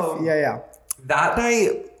life. Yeah. That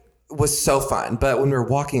night was so fun. But when we were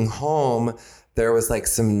walking home, there was like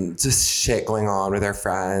some just shit going on with our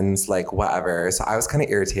friends, like whatever. So I was kind of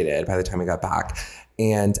irritated by the time we got back,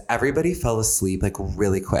 and everybody fell asleep like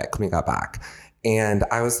really quick when we got back. And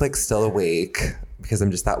I was like still awake because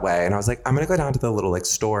I'm just that way. And I was like, I'm going to go down to the little like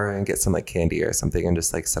store and get some like candy or something and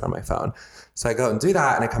just like sit on my phone. So I go and do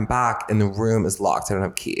that, and I come back and the room is locked. I don't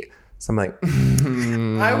have a key. So I'm like,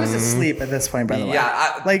 I was asleep at this point, by the way.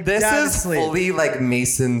 Yeah, like this is fully like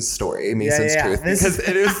Mason's story, Mason's truth, because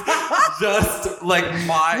it is just like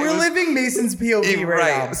we're living Mason's POV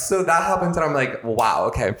right now. So that happens, and I'm like, wow,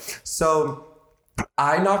 okay. So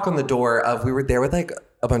I knock on the door of, we were there with like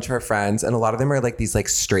a bunch of our friends, and a lot of them are like these like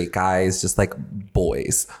straight guys, just like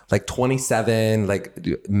boys, like 27, like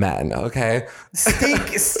men, okay?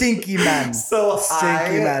 Stinky men. So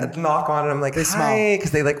I knock on and I'm like, hi,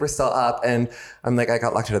 because they like were still up, and I'm like, I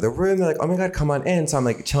got locked out of the room. They're like, oh my God, come on in. So I'm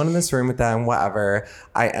like chilling in this room with them, whatever.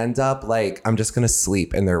 I end up like, I'm just gonna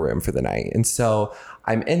sleep in their room for the night. And so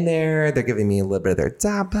I'm in there, they're giving me a little bit of their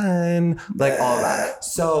dapping, like all of that.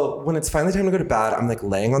 So when it's finally time to go to bed, I'm like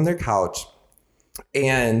laying on their couch,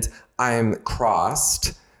 and I'm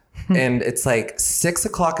crossed, and it's like 6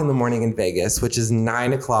 o'clock in the morning in Vegas, which is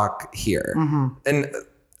 9 o'clock here. And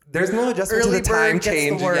there's no adjustment to the time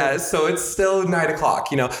change yet. So it's still 9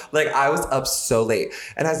 o'clock, you know, like I was up so late.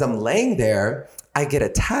 And as I'm laying there, I get a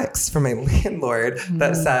text from my landlord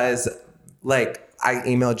that says like, I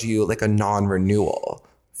emailed you like a non-renewal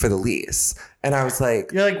for the lease. And I was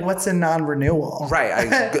like, you're like, what's a non-renewal? Right.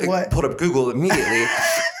 I pulled up Google immediately.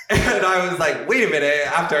 And I was like, wait a minute,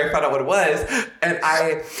 after I found out what it was. And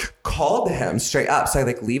I called him straight up. So I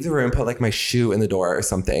like leave the room, put like my shoe in the door or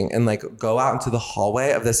something, and like go out into the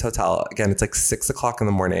hallway of this hotel. Again, it's like 6 o'clock in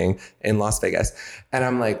the morning in Las Vegas. And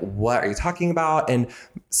I'm like, what are you talking about? And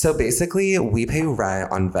so basically we pay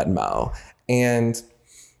rent on Venmo. And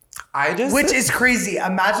which is crazy.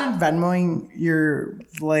 Imagine Venmoing your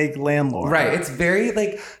like landlord. Right. It's very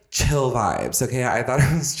like chill vibes. Okay. I thought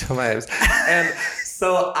it was chill vibes. And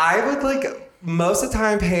so I would like most of the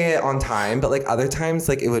time pay it on time, but like other times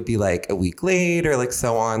like it would be like a week late or like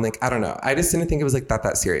so on. Like, I don't know. I just didn't think it was like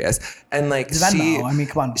that serious. And like Venmo, I mean,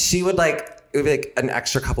 come on. She would like, it would be like an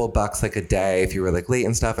extra couple of bucks like a day if you were like late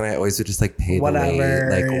and stuff. And I always would just like pay the late,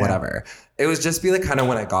 like whatever. It was just be like kind of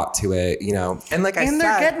when I got to it, you know. And like and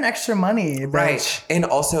they're getting extra money, bitch. Right. And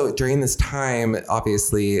also during this time,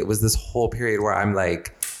 obviously, it was this whole period where I'm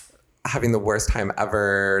like having the worst time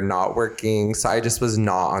ever, not working. So I just was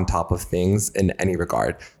not on top of things in any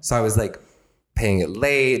regard. So I was like paying it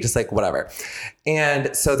late, just like whatever.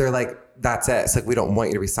 And so they're like, that's it. It's like, we don't want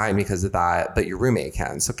you to resign because of that, but your roommate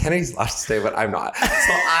can. So Kennedy's allowed to stay, but I'm not.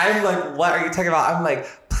 So I'm like, what are you talking about? I'm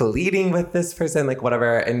like pleading with this person, like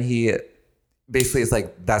whatever. And he basically is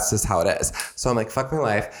like, that's just how it is. So I'm like, fuck my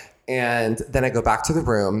life. And then I go back to the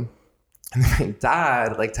room, and my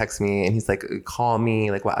dad like texts me, and he's like, call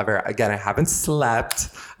me, like whatever. Again, I haven't slept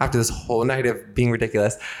after this whole night of being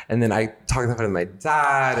ridiculous. And then I talk on the phone with my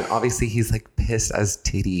dad, and obviously he's like pissed as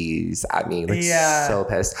titties at me, like so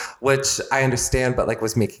pissed, which I understand, but like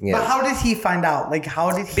was making it. But how did he find out? Like, how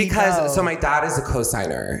did he know? So my dad is a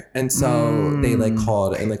co-signer, and so they like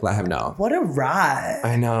called and like let him know. What a rat.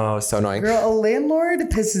 I know, so annoying. Girl, a landlord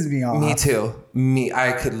pisses me off. Me too.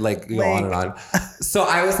 I could like go on and on. So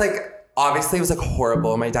I was like, obviously it was like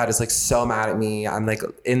horrible. My dad is like so mad at me. I'm like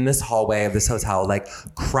in this hallway of this hotel, like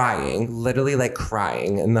crying, literally like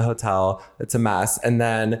crying in the hotel. It's a mess. And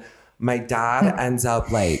then my dad ends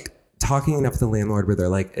up like talking enough to the landlord where they're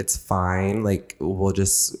like, it's fine. Like we'll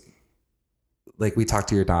just like, we talked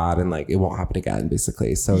to your dad and like, it won't happen again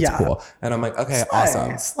basically. So it's cool. And I'm like, okay,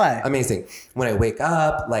 awesome. Amazing. When I wake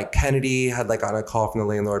up, like Kennedy had like gotten a call from the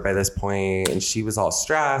landlord by this point, and she was all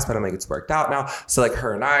stressed, but I'm like, it's worked out now. So like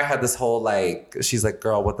her and I had this whole like, she's like,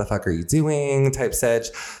 girl, what the fuck are you doing type sitch.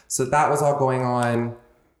 So that was all going on.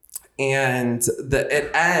 And it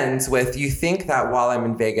ends with, you think that while I'm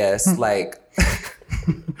in Vegas, like,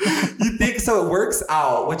 you think so, it works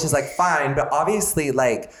out, which is like fine, but obviously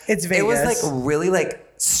like it's Vegas. It was like really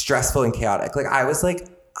like stressful and chaotic. Like I was like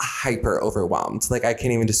hyper overwhelmed. Like I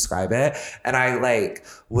can't even describe it. And I like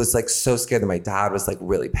was like so scared that my dad was like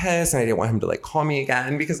really pissed, and I didn't want him to like call me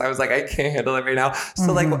again because I was like, I can't handle it right now.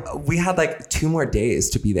 So like we had like 2 more days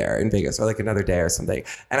to be there in Vegas, or like another day or something.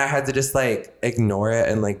 And I had to just like ignore it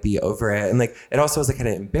and like be over it. And like it also was like kind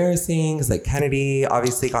of embarrassing because like Kennedy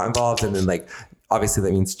obviously got involved, and then like obviously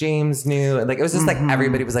that means James knew, and like it was just like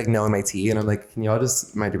everybody was like knowing my tea, and I'm like, can y'all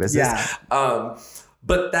just mind your business? Yeah.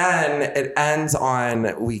 But then it ends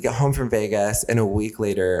on, we get home from Vegas, and a week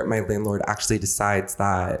later, my landlord actually decides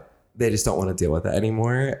that they just don't want to deal with it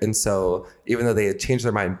anymore. And so even though they had changed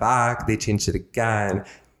their mind back, they changed it again.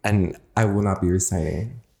 and I will not be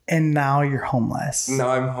resigning. And now you're homeless. Now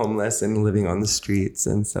I'm homeless and living on the streets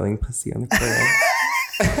and selling pussy on the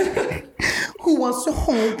corner. Who wants to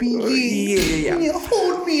hold me? Yeah.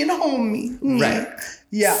 Hold me and hold me. Right.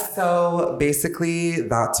 Yeah. So basically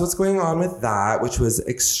that's what's going on with that, which was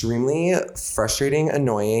extremely frustrating,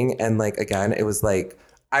 annoying. And like, again, it was like,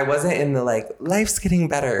 I wasn't in the like, life's getting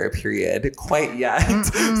better period quite yet.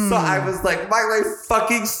 So I was like, my life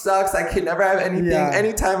fucking sucks. I can never have anything. Yeah.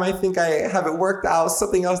 Anytime I think I have it worked out,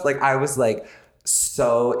 something else. Like I was like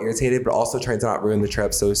so irritated, but also trying to not ruin the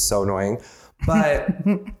trip. So it was so annoying. But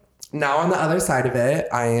now on the other side of it,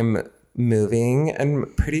 I am moving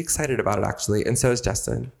and pretty excited about it actually. And so is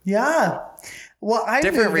Justin. Yeah. Well, I'm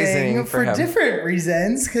different moving reasoning for different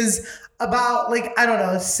reasons because about like, I don't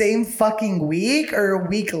know, same fucking week or a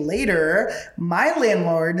week later, my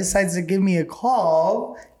landlord decides to give me a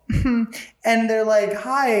call and they're like,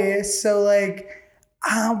 hi, so like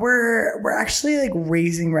we're actually like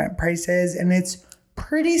raising rent prices and it's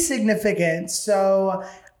pretty significant. So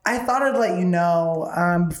I thought I'd let you know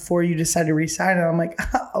before you decide to resign. And I'm like,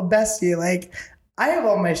 oh, bestie, like I have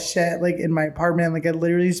all my shit like in my apartment. Like I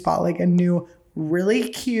literally just bought like a new really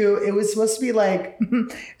cute. It was supposed to be like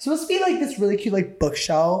this really cute like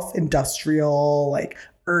bookshelf, industrial, like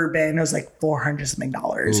urban. It was like $400 something.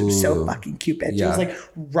 It was so fucking cute, bitch. Yeah. It was like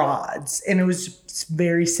rods, and it was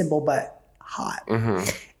very simple but hot. Mm-hmm.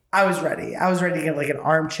 I was ready to get like an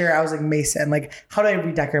armchair. I was like, Mason, like, how do I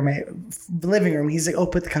redecorate my living room? He's like, oh,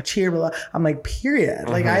 put the couch here. Blah, blah. I'm like, period.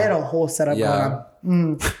 Mm-hmm. Like I had a whole setup going on.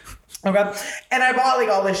 Okay. And I bought like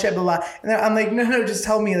all this shit, blah, blah. And then I'm like, no, just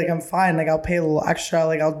tell me, like, I'm fine. Like, I'll pay a little extra.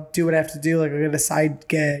 Like, I'll do what I have to do. Like, I'll get a side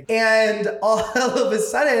gig. And all of a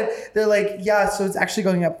sudden, they're like, yeah, so it's actually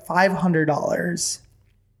going up $500.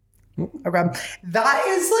 Okay. That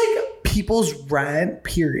is like people's rent,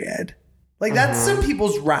 period. Like, that's some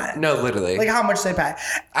people's rent. No, literally. Like, how much they pay.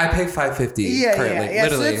 I pay $550 currently. Yeah. Literally.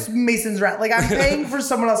 So it's Mason's rent. Like, I'm paying for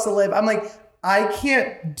someone else to live. I'm like, I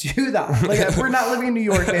can't do that. Like, we're not living in New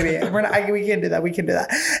York, baby. We can't do that. We can do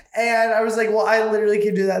that. And I was like, well, I literally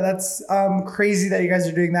can do that. That's crazy that you guys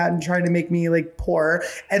are doing that and trying to make me like poor.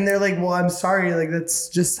 And they're like, well, I'm sorry. Like, that's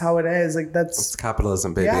just how it is. Like, it's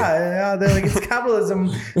capitalism, baby. Yeah. They're like, it's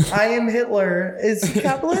capitalism. I am Hitler. Is he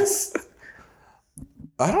capitalist?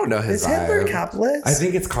 I don't know his vibe. Is Hitler capitalist? I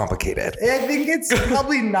think it's complicated. I think it's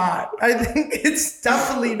probably not. I think it's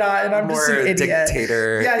definitely not. And I'm more just an idiot.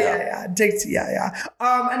 Dictator. Yeah.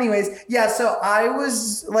 Anyways, yeah. So I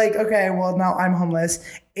was like, okay, well, now I'm homeless.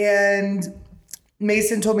 And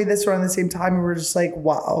Mason told me this around the same time. And we're just like,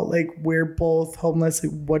 wow, like we're both homeless.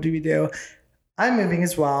 Like, what do we do? I'm moving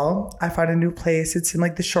as well. I found a new place. It's in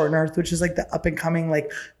like the Short North, which is like the up and coming,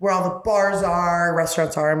 like where all the bars are,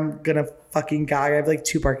 restaurants are. I'm gonna fucking gag. I have like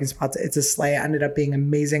 2 parking spots. It's a sleigh. It ended up being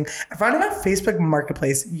amazing. I found it on Facebook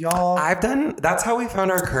Marketplace. Y'all. That's how we found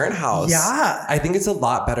our current house. Yeah. I think it's a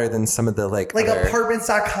lot better than some of the like other...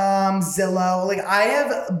 apartments.com, Zillow. Like I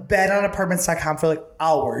have been on apartments.com for like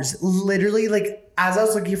hours. Literally like as I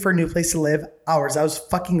was looking for a new place to live, hours. I was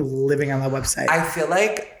fucking living on that website. I feel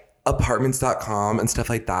like apartments.com and stuff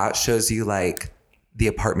like that shows you like the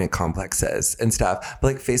apartment complexes and stuff.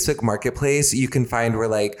 But like Facebook Marketplace, you can find where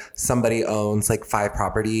like somebody owns like 5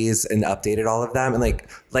 properties and updated all of them. And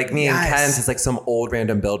like me and Ken's is like some old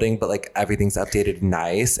random building, but like everything's updated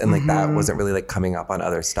nice. And like that wasn't really like coming up on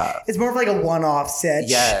other stuff. It's more of like a one-off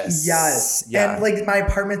sitch. Yes. Yeah. And like my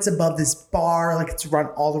apartment's above this bar. Like it's run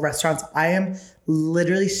all the restaurants. I am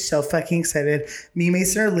literally so fucking excited. Me and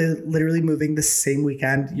Mason are literally moving the same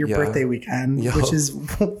weekend, your birthday weekend, which is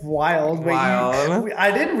wild.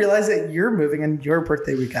 I didn't realize that you're moving on your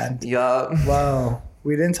birthday weekend. Yup. Wow.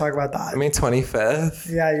 We didn't talk about that. I mean,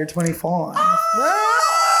 25th. Yeah, you're 24.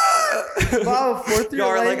 Wow, 4th of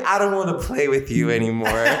your life. Like, I don't want to play with you anymore.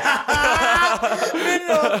 No,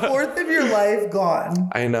 4th of your life gone.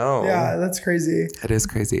 I know. Yeah, that's crazy. It is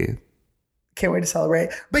crazy. Can't wait to celebrate.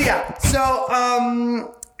 But yeah,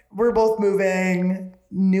 so we're both moving,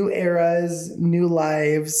 new eras, new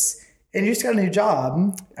lives, and you just got a new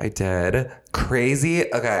job. I did.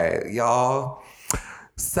 Crazy. Okay, y'all.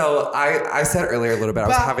 So I said earlier a little bit, I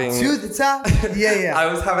was having to the top. Yeah. I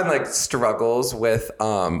was having like struggles with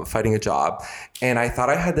finding a job. And I thought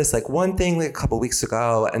I had this like one thing like a couple weeks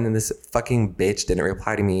ago, and then this fucking bitch didn't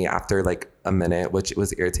reply to me after like a minute, which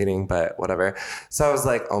was irritating, but whatever. So I was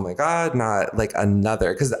like, oh my God, not like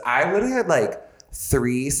another. Cause I literally had like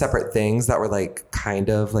 3 separate things that were like kind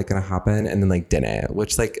of like gonna happen and then like didn't,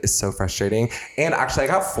 which like is so frustrating. And actually I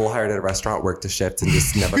got full hired at a restaurant, worked a shift, and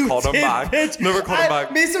just never called him back. Never called him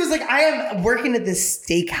back. Mason was like, I am working at this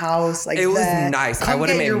steakhouse. Like, it was nice. I would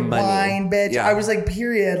have made your money. Wine, bitch. Yeah. I was like,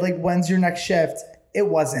 period. Like, when's your next shift? It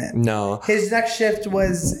wasn't. No. His next shift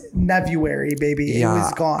was February, baby. Yeah, it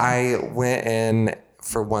was gone. I went in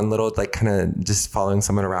for one little like kind of just following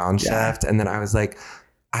someone around shift, and then I was like,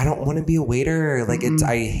 I don't want to be a waiter. Like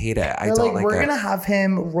I hate it. I don't like it. We're gonna have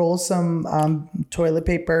him roll some toilet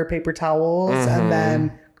paper, paper towels, and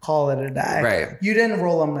then call it a day. Right. You didn't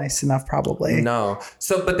roll them nice enough, probably. No.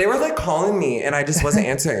 So, but they were like calling me, and I just wasn't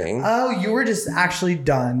answering. Oh, you were just actually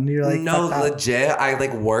done. You're like, no, legit. I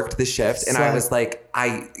like worked the shift, and I was like,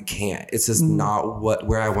 I can't. It's just not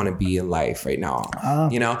where I want to be in life right now.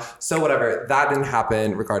 You know. So whatever. That didn't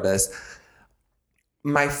happen. Regardless,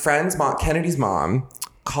 my friend's mom, Kennedy's mom,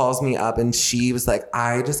 calls me up, and she was like,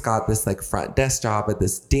 I just got this like front desk job at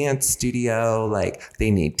this dance studio. Like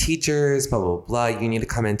they need teachers, blah, blah, blah. You need to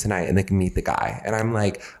come in tonight and like meet the guy. And I'm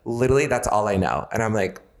like, literally, that's all I know. And I'm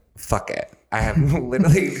like, fuck it. I have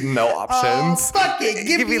literally no options. Oh, fuck it.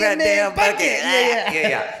 Give me that damn bucket.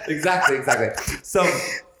 Yeah. Exactly. So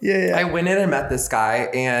I went in and met this guy,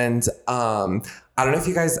 and I don't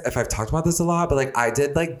know if I've talked about this a lot, but like I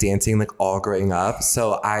did like dancing like all growing up.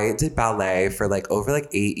 So I did ballet for like over like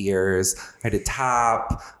 8 years. I did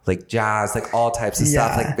tap, like jazz, like all types of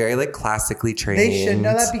stuff, like very like classically trained. They should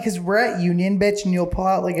know that because we're at Union, bitch, and you'll pull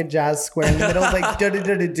out like a jazz square in the middle of like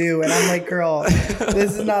do, and I'm like, girl,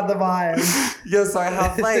 this is not the vibe. Yeah, so I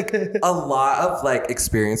have like a lot of like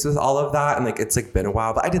experience with all of that, and like it's like been a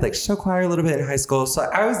while, but I did like show choir a little bit in high school, so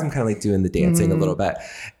I was kind of like doing the dancing a little bit,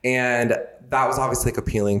 and that was obviously like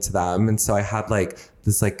appealing to them. And so I had like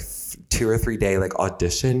this like 2 or 3 day like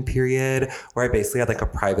audition period where I basically had like a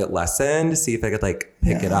private lesson to see if I could like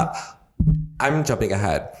pick it up. I'm jumping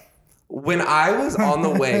ahead. When I was on the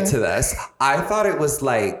way to this, I thought it was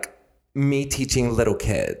like me teaching little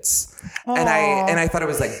kids. And I thought it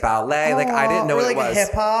was like ballet. Like I didn't know or it was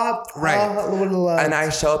hip hop. Right. And I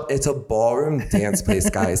show up, it's a ballroom dance place,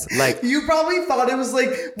 guys. Like you probably thought it was like,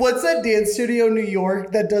 what's that dance studio in New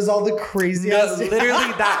York that does all the crazy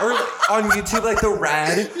literally that, or on YouTube, like the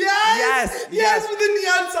red. Yes, with the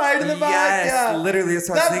neon sign in the back. Yes, literally. That's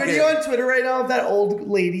what I was thinking. Video on Twitter right now of that old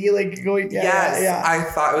lady like going, I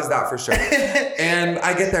thought it was that for sure. And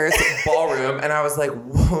I get there, it's a ballroom, and I was like,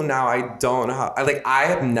 whoa, now I don't know how. I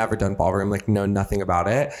have never done ballroom, like know nothing about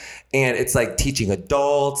it. And it's like teaching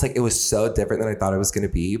adults. Like it was so different than I thought it was going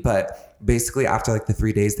to be. But basically after like the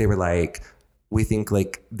 3 days, they were like, we think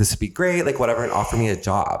like this would be great, like whatever, and offer me a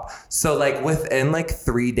job. So like within like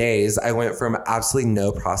 3 days, I went from absolutely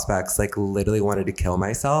no prospects, like literally wanted to kill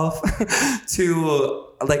myself to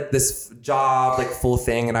like this job, like full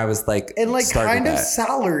thing. And I was like, and like kind of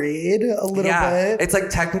salaried a little bit. It's like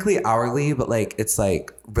technically hourly, but like it's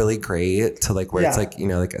like really great to like where it's like, you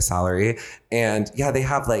know, like a salary. And yeah, they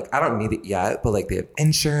have like, I don't need it yet, but like they have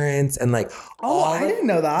insurance and like I didn't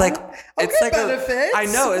know that. Like it's like benefits. I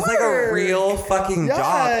know it's like a real fucking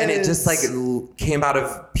job, and it just like came out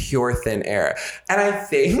of pure thin air. And I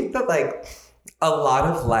think that like a lot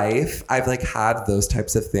of life, I've like had those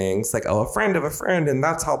types of things, like, oh, a friend of a friend, and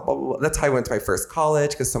that's how blah, blah, blah. That's how I went to my first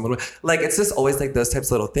college, because someone would, like, it's just always like those types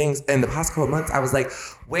of little things. And the past couple of months, I was like,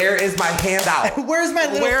 where is my handout? Where's my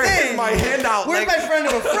little Where thing? is my handout? Where's like, my friend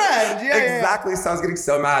of a friend? Exactly. So I was getting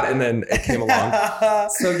so mad, and then it came along.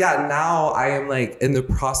 So yeah, now I am like in the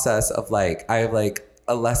process of like, I have like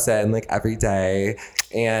a lesson like every day,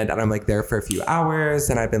 and I'm like there for a few hours,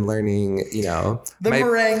 and I've been learning, you know, the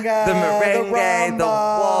merengue, the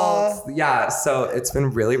waltz. Yeah, so it's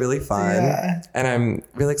been really, really fun. And I'm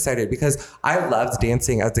really excited because I loved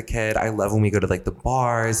dancing as a kid. I love when we go to like the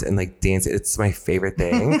bars and like dance. It's my favorite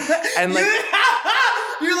thing. And like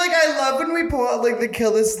you're like, I love when we pull out like the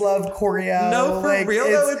Kill This Love choreo. No, for like, real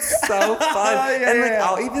though, it's so fun.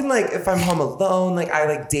 I'll even like, if I'm home alone, like I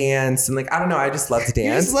like dance, and like, I don't know, I just love to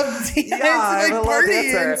dance. You just love to dance, yeah, and like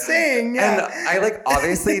party and sing. Yeah. And I like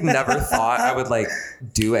obviously never thought I would like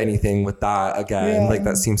do anything with that again. Like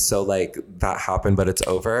that seems so like that happened, but it's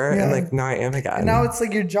over. And like now I am again. And now it's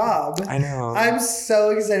like your job. I know. I'm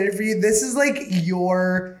so excited for you. This is like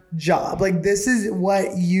your job. Like this is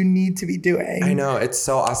what you need to be doing. I know, it's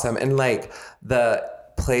so awesome. And like the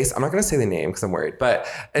place, I'm not gonna say the name because I'm worried, but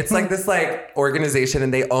it's like this like organization,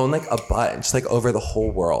 and they own like a bunch like over the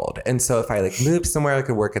whole world. And so if I like moved somewhere, I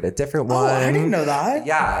could work at a different one. Oh, I didn't know that.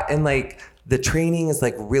 Yeah. And like the training is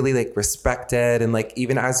like really like respected, and like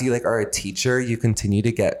even as you like are a teacher, you continue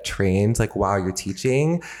to get trained like while you're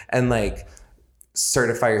teaching. And like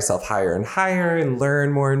certify yourself higher and higher and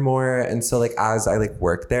learn more and more. And so like as I like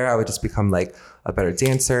worked there, I would just become like a better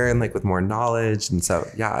dancer and like with more knowledge. And so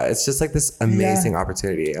yeah, it's just like this amazing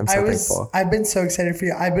opportunity. I'm so thankful. I've been so excited for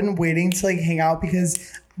you. I've been waiting to like hang out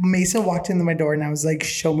because Mason walked into my door and I was like,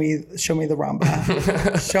 show me the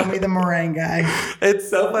rumba. Show me the meringue. It's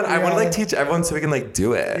so fun. I want to like teach everyone so we can like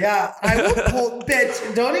do it. Yeah, I will pull,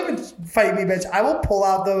 bitch, don't even fight me, bitch. I will pull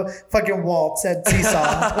out the fucking waltz at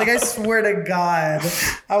Seesaw. Like, I swear to God,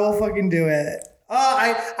 I will fucking do it.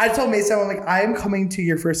 I told Mason, I'm like, I am coming to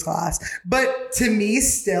your first class. But to me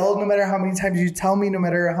still, no matter how many times you tell me, no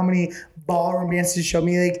matter how many ballroom dances you show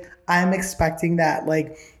me, like, I'm expecting that,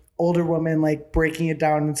 like, older woman like breaking it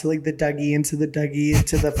down into like the Dougie, into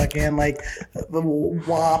the fucking like the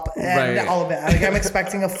WAP and all of it. Like I'm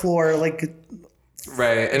expecting a floor like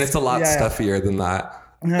and it's a lot stuffier than that.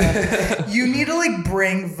 You need to like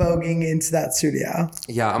bring voguing into that studio.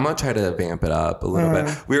 Yeah, I'm gonna try to vamp it up a little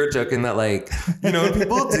bit. We were joking that like, you know,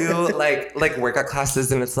 people do like workout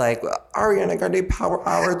classes and it's like Ariana Grande power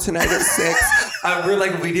hour tonight at 6. We're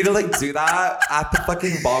like, we need to like do that at the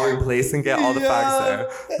fucking ballroom place and get all the facts there.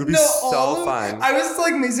 It would be so fun. I was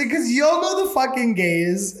like amazing because y'all know the fucking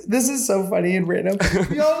gays. This is so funny and random.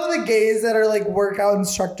 Y'all know the gays that are like workout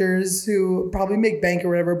instructors who probably make bank or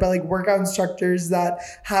whatever, but like workout instructors that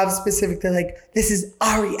have specifically like, this is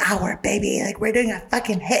Ari hour, baby. Like we're doing a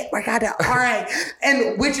fucking hit workout. All right.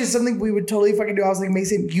 And which is something we would totally fucking do. I was like,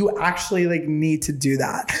 Mason, you actually like need to do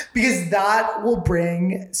that because that will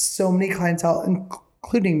bring so many clientele,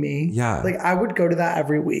 including me. Yeah. Like I would go to that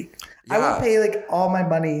every week. Yeah. I would pay like all my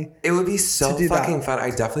money. It would be so fucking fun. I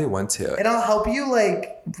definitely want to. And I'll help you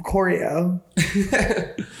like choreo.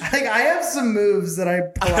 Like I have some moves that I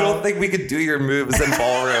pull I don't think we could do your moves in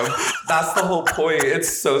ballroom. That's the whole point. It's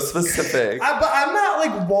so specific. But I'm not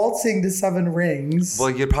like waltzing to 7 rings. Well,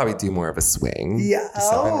 you'd probably do more of a swing. Yeah. To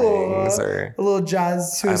 7 rings or a little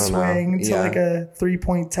jazz to a swing to like a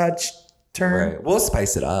 3-point touch turn. Right. We'll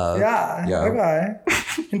spice it up. Yeah. Okay.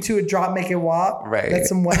 Into a drop, make it wop. Right. That's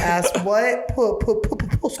some wet ass what?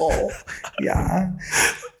 Puzzle. Yeah.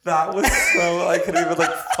 That was so, I couldn't even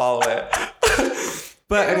like follow it.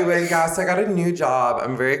 But anyway, guys, so I got a new job.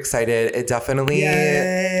 I'm very excited. It definitely,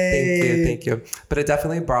 thank you. But it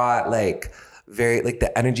definitely brought like very, like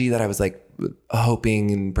the energy that I was like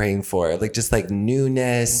hoping and praying for, like just like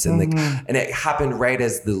newness and like, and it happened right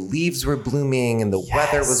as the leaves were blooming and the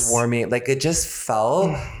weather was warming. Like it just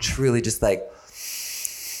felt truly just like,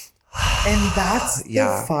 and that's the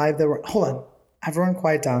vibe that we're, hold on, everyone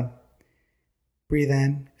quiet down. Breathe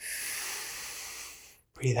in.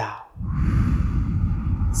 Breathe out.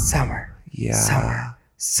 Summer. Yeah. Summer.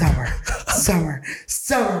 Summer. Summer.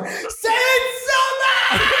 Summer. Say it,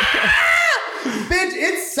 summer! Bitch,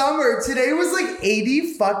 it's summer. Today was like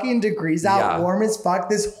 80 fucking degrees out, warm as fuck.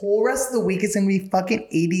 This whole rest of the week is gonna be fucking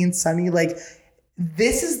 80 and sunny. Like,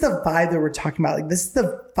 this is the vibe that we're talking about. Like, this is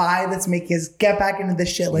the vibe that's making us get back into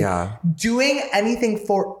this shit. Like, doing anything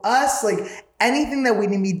for us, like anything that we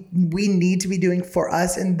need to be doing for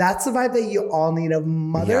us. And that's the vibe that you all need of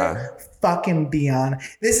mother fucking be on.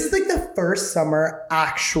 This is like the first summer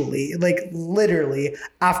actually, like literally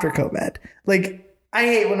after COVID. Like, I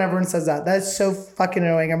hate when everyone says that. That's so fucking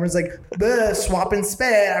annoying. Everyone's like, swap and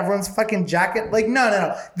spit. Everyone's fucking jacket. Like,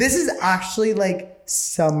 no. This is actually like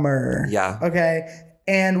summer. Yeah. Okay.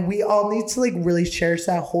 And we all need to like really cherish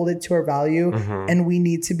that, hold it to our value. And we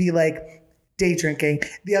need to be like day drinking.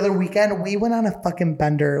 The other weekend, we went on a fucking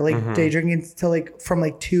bender, like day drinking till like from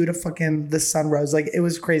like 2 to fucking the sun rose. Like it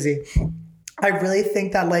was crazy. I really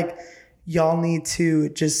think that like y'all need to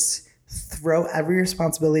just throw every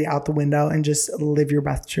responsibility out the window and just live your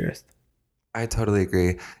best truth. I totally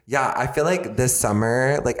agree. Yeah, I feel like this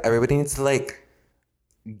summer, like everybody needs to like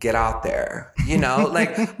get out there, you know?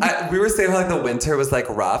 Like we were saying how like the winter was like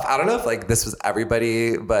rough. I don't know if like this was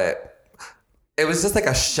everybody, but it was just like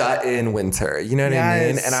a shut in winter, you know what I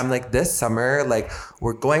mean? And I'm like, this summer, like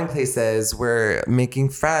we're going places, we're making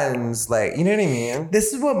friends, like, you know what I mean?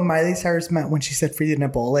 This is what Miley Cyrus meant when she said free the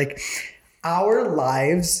nipple. Like, our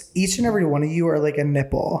lives, each and every one of you are like a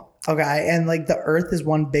nipple, okay? And like the earth is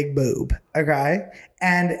one big boob, okay?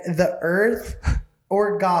 And the earth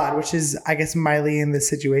or God, which is, I guess, Miley in this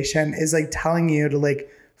situation, is like telling you to like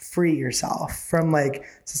free yourself from like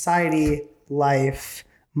society, life,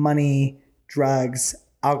 money, drugs,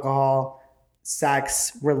 alcohol,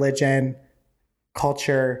 sex, religion,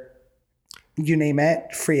 culture, you name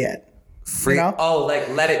it, free it. Free? You know? Oh, like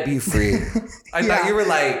let it be free. I thought you were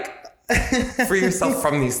like, free yourself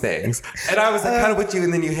from these things. And I was like, kind of with you,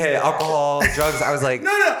 and then you hit alcohol, drugs. I was like,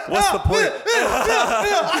 no, what's the point?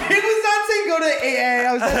 I was not saying go to AA.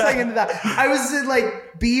 I was not saying into that. I was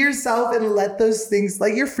like, be yourself and let those things,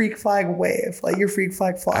 like your freak flag wave, like your freak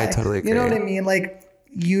flag fly. I totally agree. You know what I mean? Like,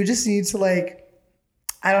 you just need to like,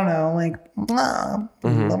 I don't know, like, blah,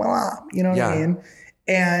 blah, blah, you know what I mean?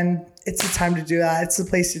 And it's the time to do that. It's the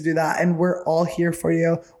place to do that. And we're all here for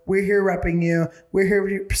you. We're here repping you. We're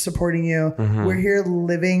here supporting you. We're here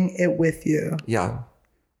living it with you. Yeah.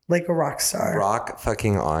 Like a rock star. Rock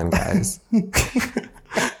fucking on, guys.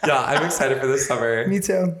 Yeah, I'm excited for this summer. Me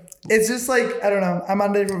too. It's just like, I don't know. I'm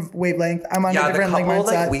on a different wavelength. I'm on a different like mindset. Yeah, the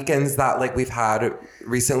couple like weekends that like we've had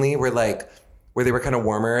recently were like, where they were kind of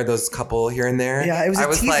warmer, those couple here and there. Yeah, it was a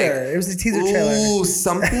teaser. Like, it was a teaser trailer. Ooh,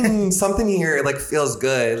 something here like feels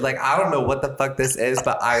good. Like, I don't know what the fuck this is,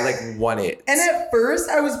 but I like want it. And at first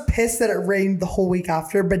I was pissed that it rained the whole week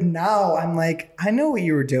after, but now I'm like, I know what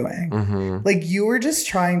you were doing. Like, you were just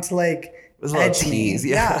trying to like it was a little tease,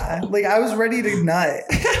 yeah. Like, I was ready to nut.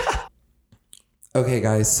 Okay,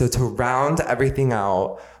 guys, so to round everything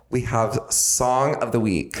out, we have Song of the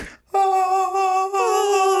Week.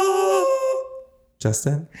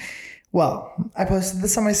 Justin? Well, I posted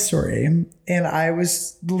this on my story and I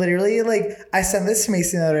was literally like, I sent this to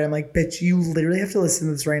Mason the other day. I'm like, bitch, you literally have to listen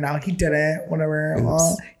to this right now. He didn't, whatever.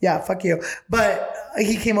 Yeah, fuck you. But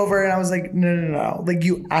he came over and I was like, no. Like,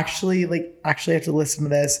 you actually have to listen to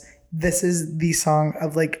this. This is the song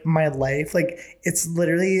of like my life. Like, it's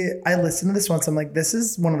literally, I listened to this once. I'm like, this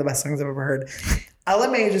is one of the best songs I've ever heard. Ella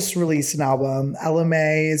Mai just released an album. Ella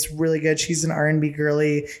Mai is really good. She's an R&B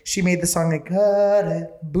girly. She made the song like, got it,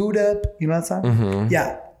 boot up. You know that song?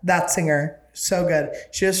 Yeah, that singer. So good.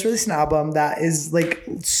 She just released an album that is like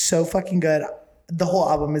so fucking good. The whole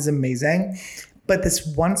album is amazing. But this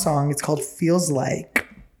one song, it's called Feels Like.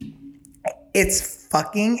 It's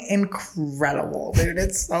fucking incredible, dude.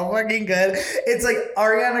 It's so fucking good. It's like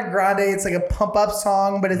Ariana Grande. It's like a pump up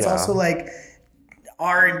song, but it's also like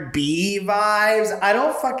R&B vibes. I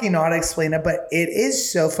don't fucking know how to explain it, but it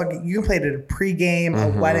is so fucking, you can play it at a pregame,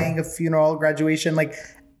 a wedding, a funeral, graduation, like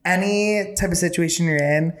any type of situation you're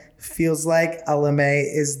in. Feels Like Ella Mai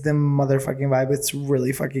is the motherfucking vibe. It's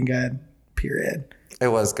really fucking good, period. It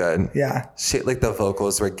was good. Yeah. Shit, like the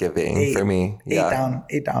vocals were giving for me.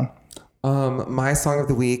 Eight down. My song of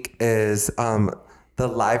the week is the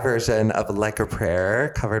live version of Like a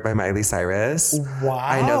Prayer, covered by Miley Cyrus. Wow.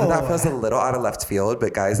 I know that feels a little out of left field,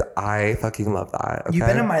 but guys, I fucking love that. Okay? You've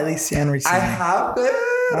been a Miley stan recently. I have been.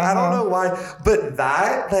 I don't know why. But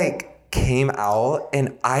that like came out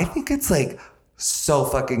and I think it's like so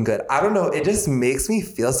fucking good. I don't know. It just makes me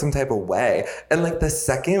feel some type of way. And like the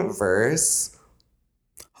second verse,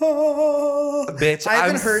 bitch, I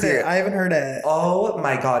haven't heard it. I haven't heard it. Oh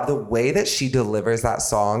my God. The way that she delivers that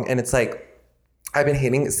song, and it's like, I've been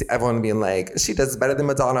hating everyone being like, she does better than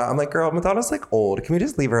Madonna. I'm like, girl, Madonna's like old. Can we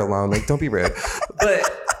just leave her alone? Like, don't be rude.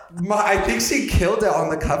 But I think she killed it on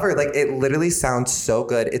the cover. Like, it literally sounds so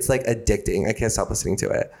good. It's like addicting. I can't stop listening to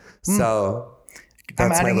it. So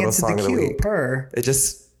that's my little song of the week. It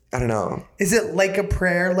just, I don't know. Is it Like a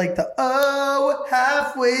Prayer? Like the, oh,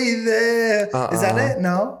 halfway there. Is that it?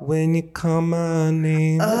 No? When you call my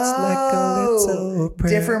name, it's like a little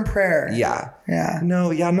prayer. Different prayer. Yeah. Yeah.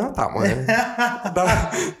 No, yeah, not that one.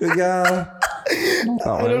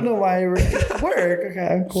 I don't know why it work.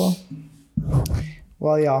 Okay, cool.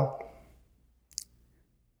 Well, y'all.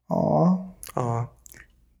 Aw.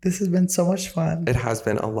 This has been so much fun. It has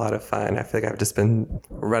been a lot of fun. I feel like I've just been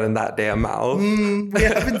running that damn mouth. We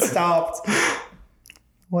haven't stopped.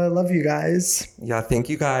 Well, I love you guys. Yeah, thank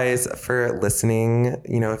you guys for listening.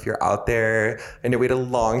 You know, if you're out there, I know we had a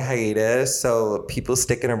long hiatus, so people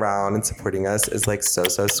sticking around and supporting us is like so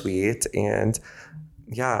sweet. And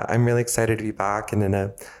yeah, I'm really excited to be back and in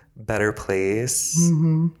a better place.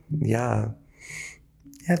 Yeah.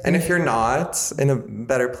 And if you're not in a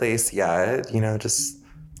better place yet, you know, just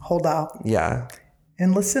hold out. Yeah.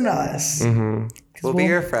 And listen to us. We'll be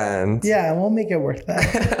your friend. Yeah, we'll make it worth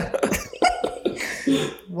that.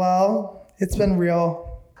 Well, it's been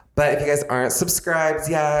real. But if you guys aren't subscribed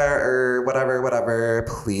yet or whatever,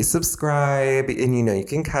 please subscribe. And you know, you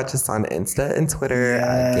can catch us on Insta and Twitter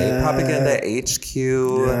at Gay Propaganda HQ.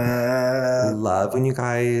 We love when you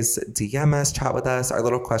guys DM us, chat with us. Our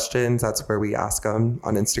little questions, that's where we ask them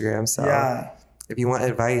on Instagram. So if you want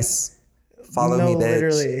advice, follow me, bitch.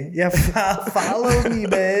 Literally. Yeah, follow me,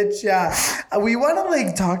 bitch. Yeah. We want to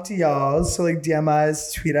like talk to y'all. So like DM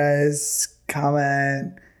us, tweet us,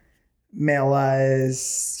 comment, mail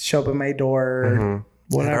us, show up at my door,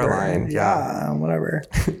 whatever. Hit our line. Yeah, whatever.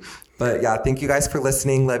 But yeah, thank you guys for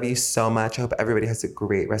listening. Love you so much. I hope everybody has a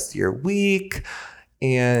great rest of your week.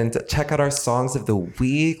 And check out our songs of the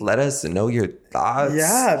week. Let us know your thoughts.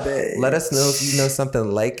 Yeah, babe. Let us know if you know something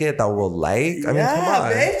like it that we'll like. I mean, come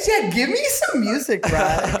on. Bitch. Yeah, give me some music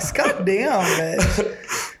racks. God damn, bitch.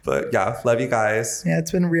 But yeah, love you guys. Yeah,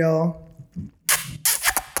 it's been real.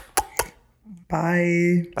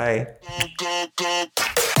 Bye. Bye.